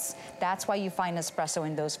anything else. That's why you find Nespresso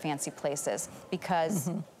in those fancy places,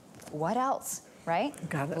 because what else? Right?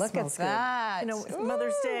 God, that look at that. You know,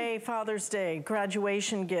 Mother's Day, Father's Day,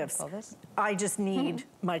 graduation gifts. I just need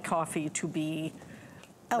my coffee to be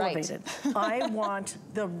elevated. I want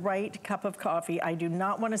the right cup of coffee. I do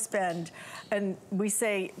not want to spend, and we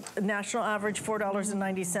say national average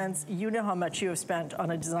 $4.90. You know how much you have spent on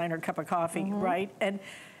a designer cup of coffee, right?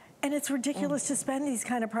 And it's ridiculous to spend these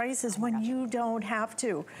kind of prices when you don't have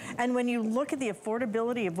to. And when you look at the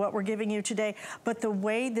affordability of what we're giving you today, but the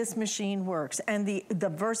way this machine works and the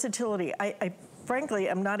versatility, I frankly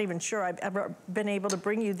am not even sure I've ever been able to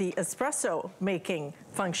bring you the espresso making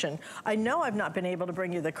function. I know I've not been able to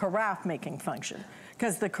bring you the carafe making function,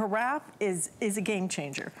 because the carafe is a game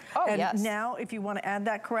changer. And now if you want to add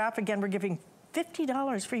that carafe, again, we're giving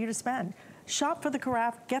 $50 for you to spend. Shop for the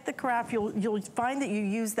carafe, get the carafe. You'll find that you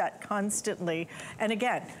use that constantly. And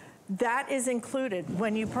again, that is included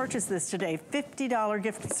when you purchase this today. $50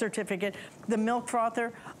 gift certificate, the milk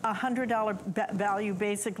frother, $100 value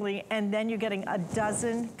basically, and then you're getting a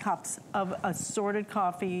dozen cups of assorted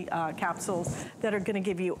coffee capsules that are going to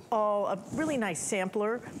give you all a really nice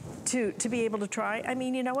sampler to be able to try. I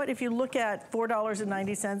mean, you know what? If you look at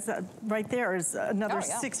 $4.90, right there is another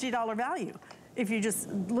 $60 value. If you just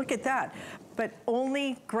look at that. But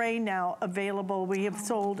only gray now available. We have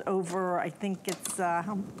sold over, I think it's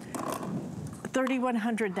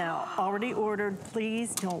 3,100 now already ordered.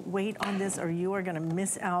 Please don't wait on this, or you are going to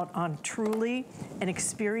miss out on truly an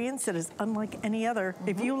experience that is unlike any other.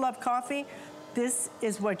 If you love coffee, this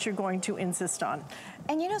is what you're going to insist on.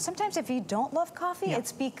 And you know, sometimes if you don't love coffee,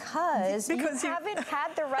 it's because you haven't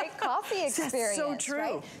had the right coffee experience. That's so true.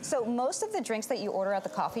 Right? So most of the drinks that you order at the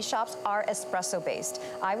coffee shops are espresso based.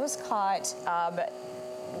 I was caught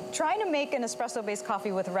trying to make an espresso-based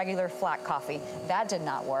coffee with regular flat coffee. That did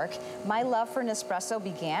not work. My love for Nespresso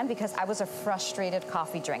began because I was a frustrated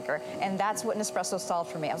coffee drinker, and that's what Nespresso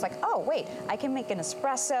solved for me. I was like, oh, wait, I can make an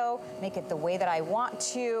espresso, make it the way that I want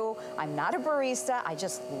to. I'm not a barista. I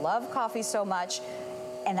just love coffee so much.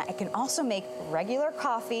 And I can also make regular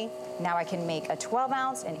coffee. Now I can make a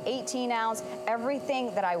 12-ounce, an 18-ounce,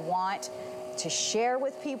 everything that I want to share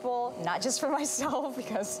with people, not just for myself,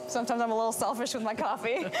 because sometimes I'm a little selfish with my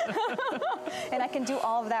coffee. And I can do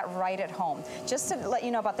all of that right at home. Just to let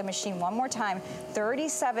you know about the machine one more time,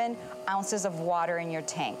 37 ounces of water in your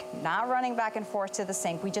tank, not running back and forth to the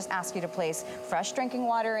sink. We just ask you to place fresh drinking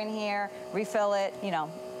water in here, refill it, you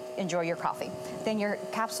know, enjoy your coffee. Then your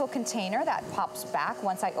capsule container that pops back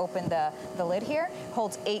once I open the lid here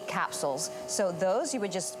holds 8 capsules. So those you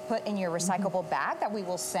would just put in your recyclable bag that we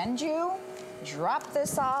will send you. Drop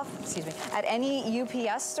this off, excuse me, at any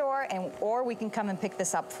UPS store, or we can come and pick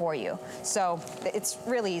this up for you. So it's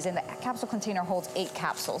really easy. And the capsule container holds 8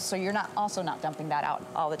 capsules, so you're also not dumping that out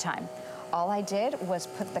all the time. All I did was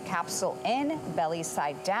put the capsule in, belly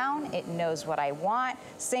side down. It knows what I want.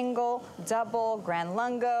 Single, double, Grand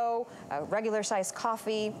Lungo, regular size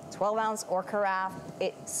coffee, 12-ounce or carafe.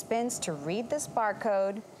 It spins to read this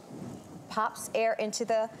barcode, pops air into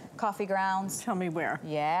the coffee grounds. Tell me where.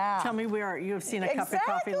 Yeah. Tell me where you have seen a cup of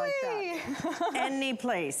coffee like that. Any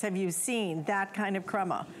place have you seen that kind of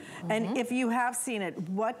crema? And if you have seen it,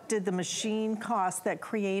 what did the machine cost that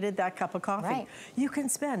created that cup of coffee? Right. You can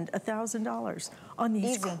spend $1,000 on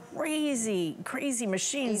these crazy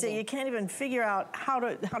machines that you can't even figure out how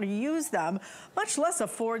to use them, much less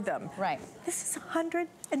afford them. Right. This is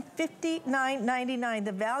 $159.99.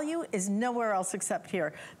 The value is nowhere else except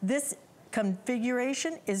here. This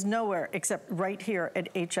configuration is nowhere except right here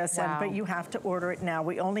at HSN, but you have to order it now.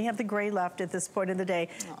 We only have the gray left at this point of the day.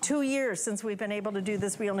 2 years since we've been able to do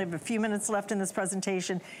this. We only have a few minutes left in this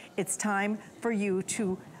presentation. It's time for you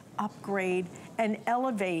to upgrade and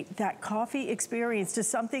elevate that coffee experience to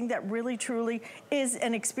something that really truly is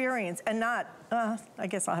an experience and not, I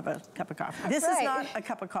guess I'll have a cup of coffee. This is not a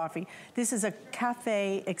cup of coffee. This is a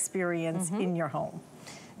cafe experience in your home.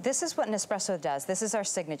 This is what Nespresso does. This is our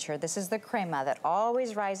signature. This is the crema that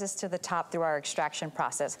always rises to the top through our extraction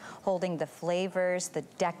process, holding the flavors, the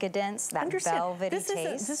decadence, that velvety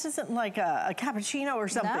taste. This isn't like a cappuccino or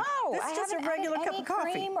something. No, this is just a regular cup of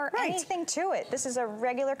coffee. Cream or anything to it. This is a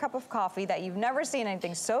regular cup of coffee that you've never seen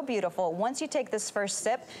anything so beautiful. Once you take this first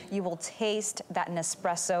sip, you will taste that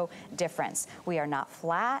Nespresso difference. We are not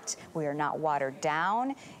flat. We are not watered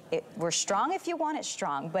down. We're strong if you want it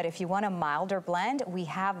strong, but if you want a milder blend, we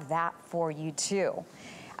have that for you too.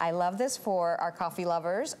 I love this for our coffee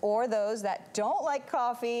lovers or those that don't like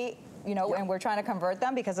coffee, you know, and we're trying to convert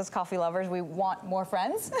them because as coffee lovers, we want more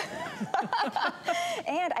friends.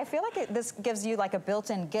 And I feel like this gives you like a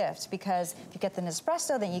built-in gift because if you get the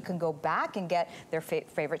Nespresso, then you can go back and get their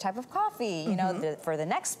favorite type of coffee, you know, for the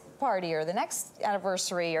next party or the next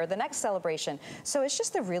anniversary or the next celebration. So it's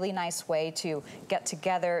just a really nice way to get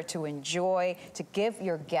together, to enjoy, to give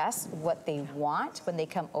your guests what they want when they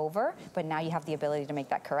come over. But now you have the ability to make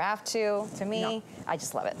that carafe too. To me, I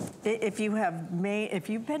just love it. If you've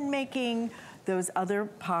been making those other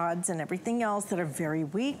pods and everything else that are very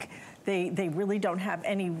weak, they really don't have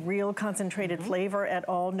any real concentrated flavor at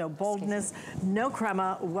all, no boldness, no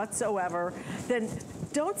crema whatsoever, then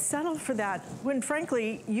don't settle for that when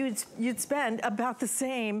frankly you'd spend about the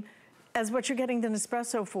same as what you're getting the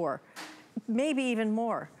Nespresso for, maybe even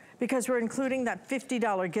more. Because we're including that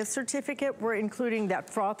 $50 gift certificate, we're including that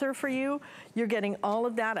frother for you. You're getting all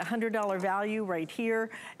of that, $100 value right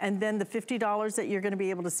here, and then the $50 that you're gonna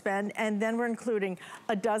be able to spend, and then we're including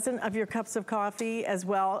a dozen of your cups of coffee as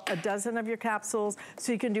well, a dozen of your capsules,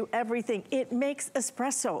 so you can do everything. It makes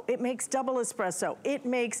espresso, it makes double espresso, it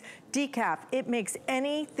makes decaf, it makes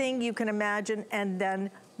anything you can imagine and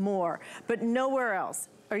then more, but nowhere else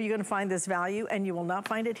are you gonna find this value, and you will not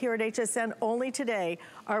find it here at HSN. Only today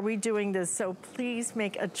are we doing this, so please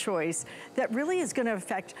make a choice that really is gonna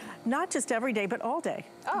affect not just every day, but all day.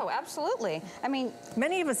 Oh, absolutely. I mean,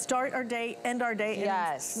 many of us start our day, end our day,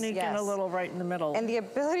 and sneak in a little right in the middle. And the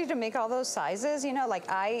ability to make all those sizes, you know, like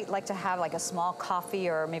I like to have like a small coffee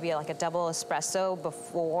or maybe like a double espresso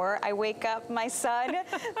before I wake up my son.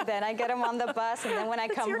 Then I get him on the bus, and then when I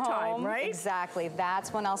come your home, time, right? Exactly,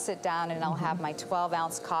 that's when I'll sit down and I'll have my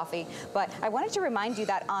 12-ounce coffee. But I wanted to remind you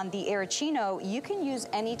that on the Aeroccino, you can use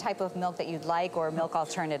any type of milk that you'd like or milk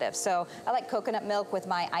alternative. So I like coconut milk with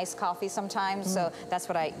my iced coffee sometimes, so that's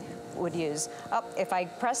what I would use. If I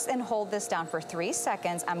press and hold this down for 3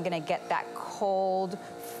 seconds, I'm gonna get that cold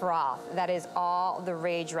froth. That is all the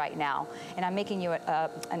rage right now. And I'm making you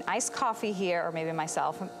an iced coffee here, or maybe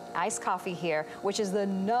myself, iced coffee here, which is the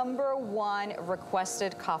 #1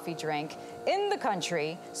 requested coffee drink in the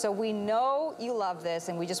country. So we know you love this,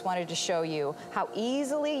 and we just wanted to show you how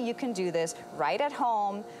easily you can do this right at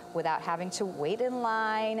home without having to wait in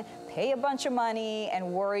line, pay a bunch of money,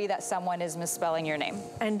 and worry that someone is misspelling your name.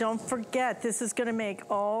 And don't forget, this is gonna make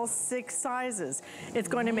all 6 sizes. It's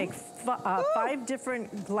going to make 5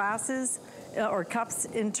 different glasses or cups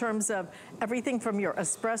in terms of everything from your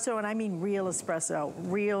espresso, and I mean real espresso,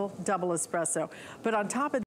 real double espresso. But on top of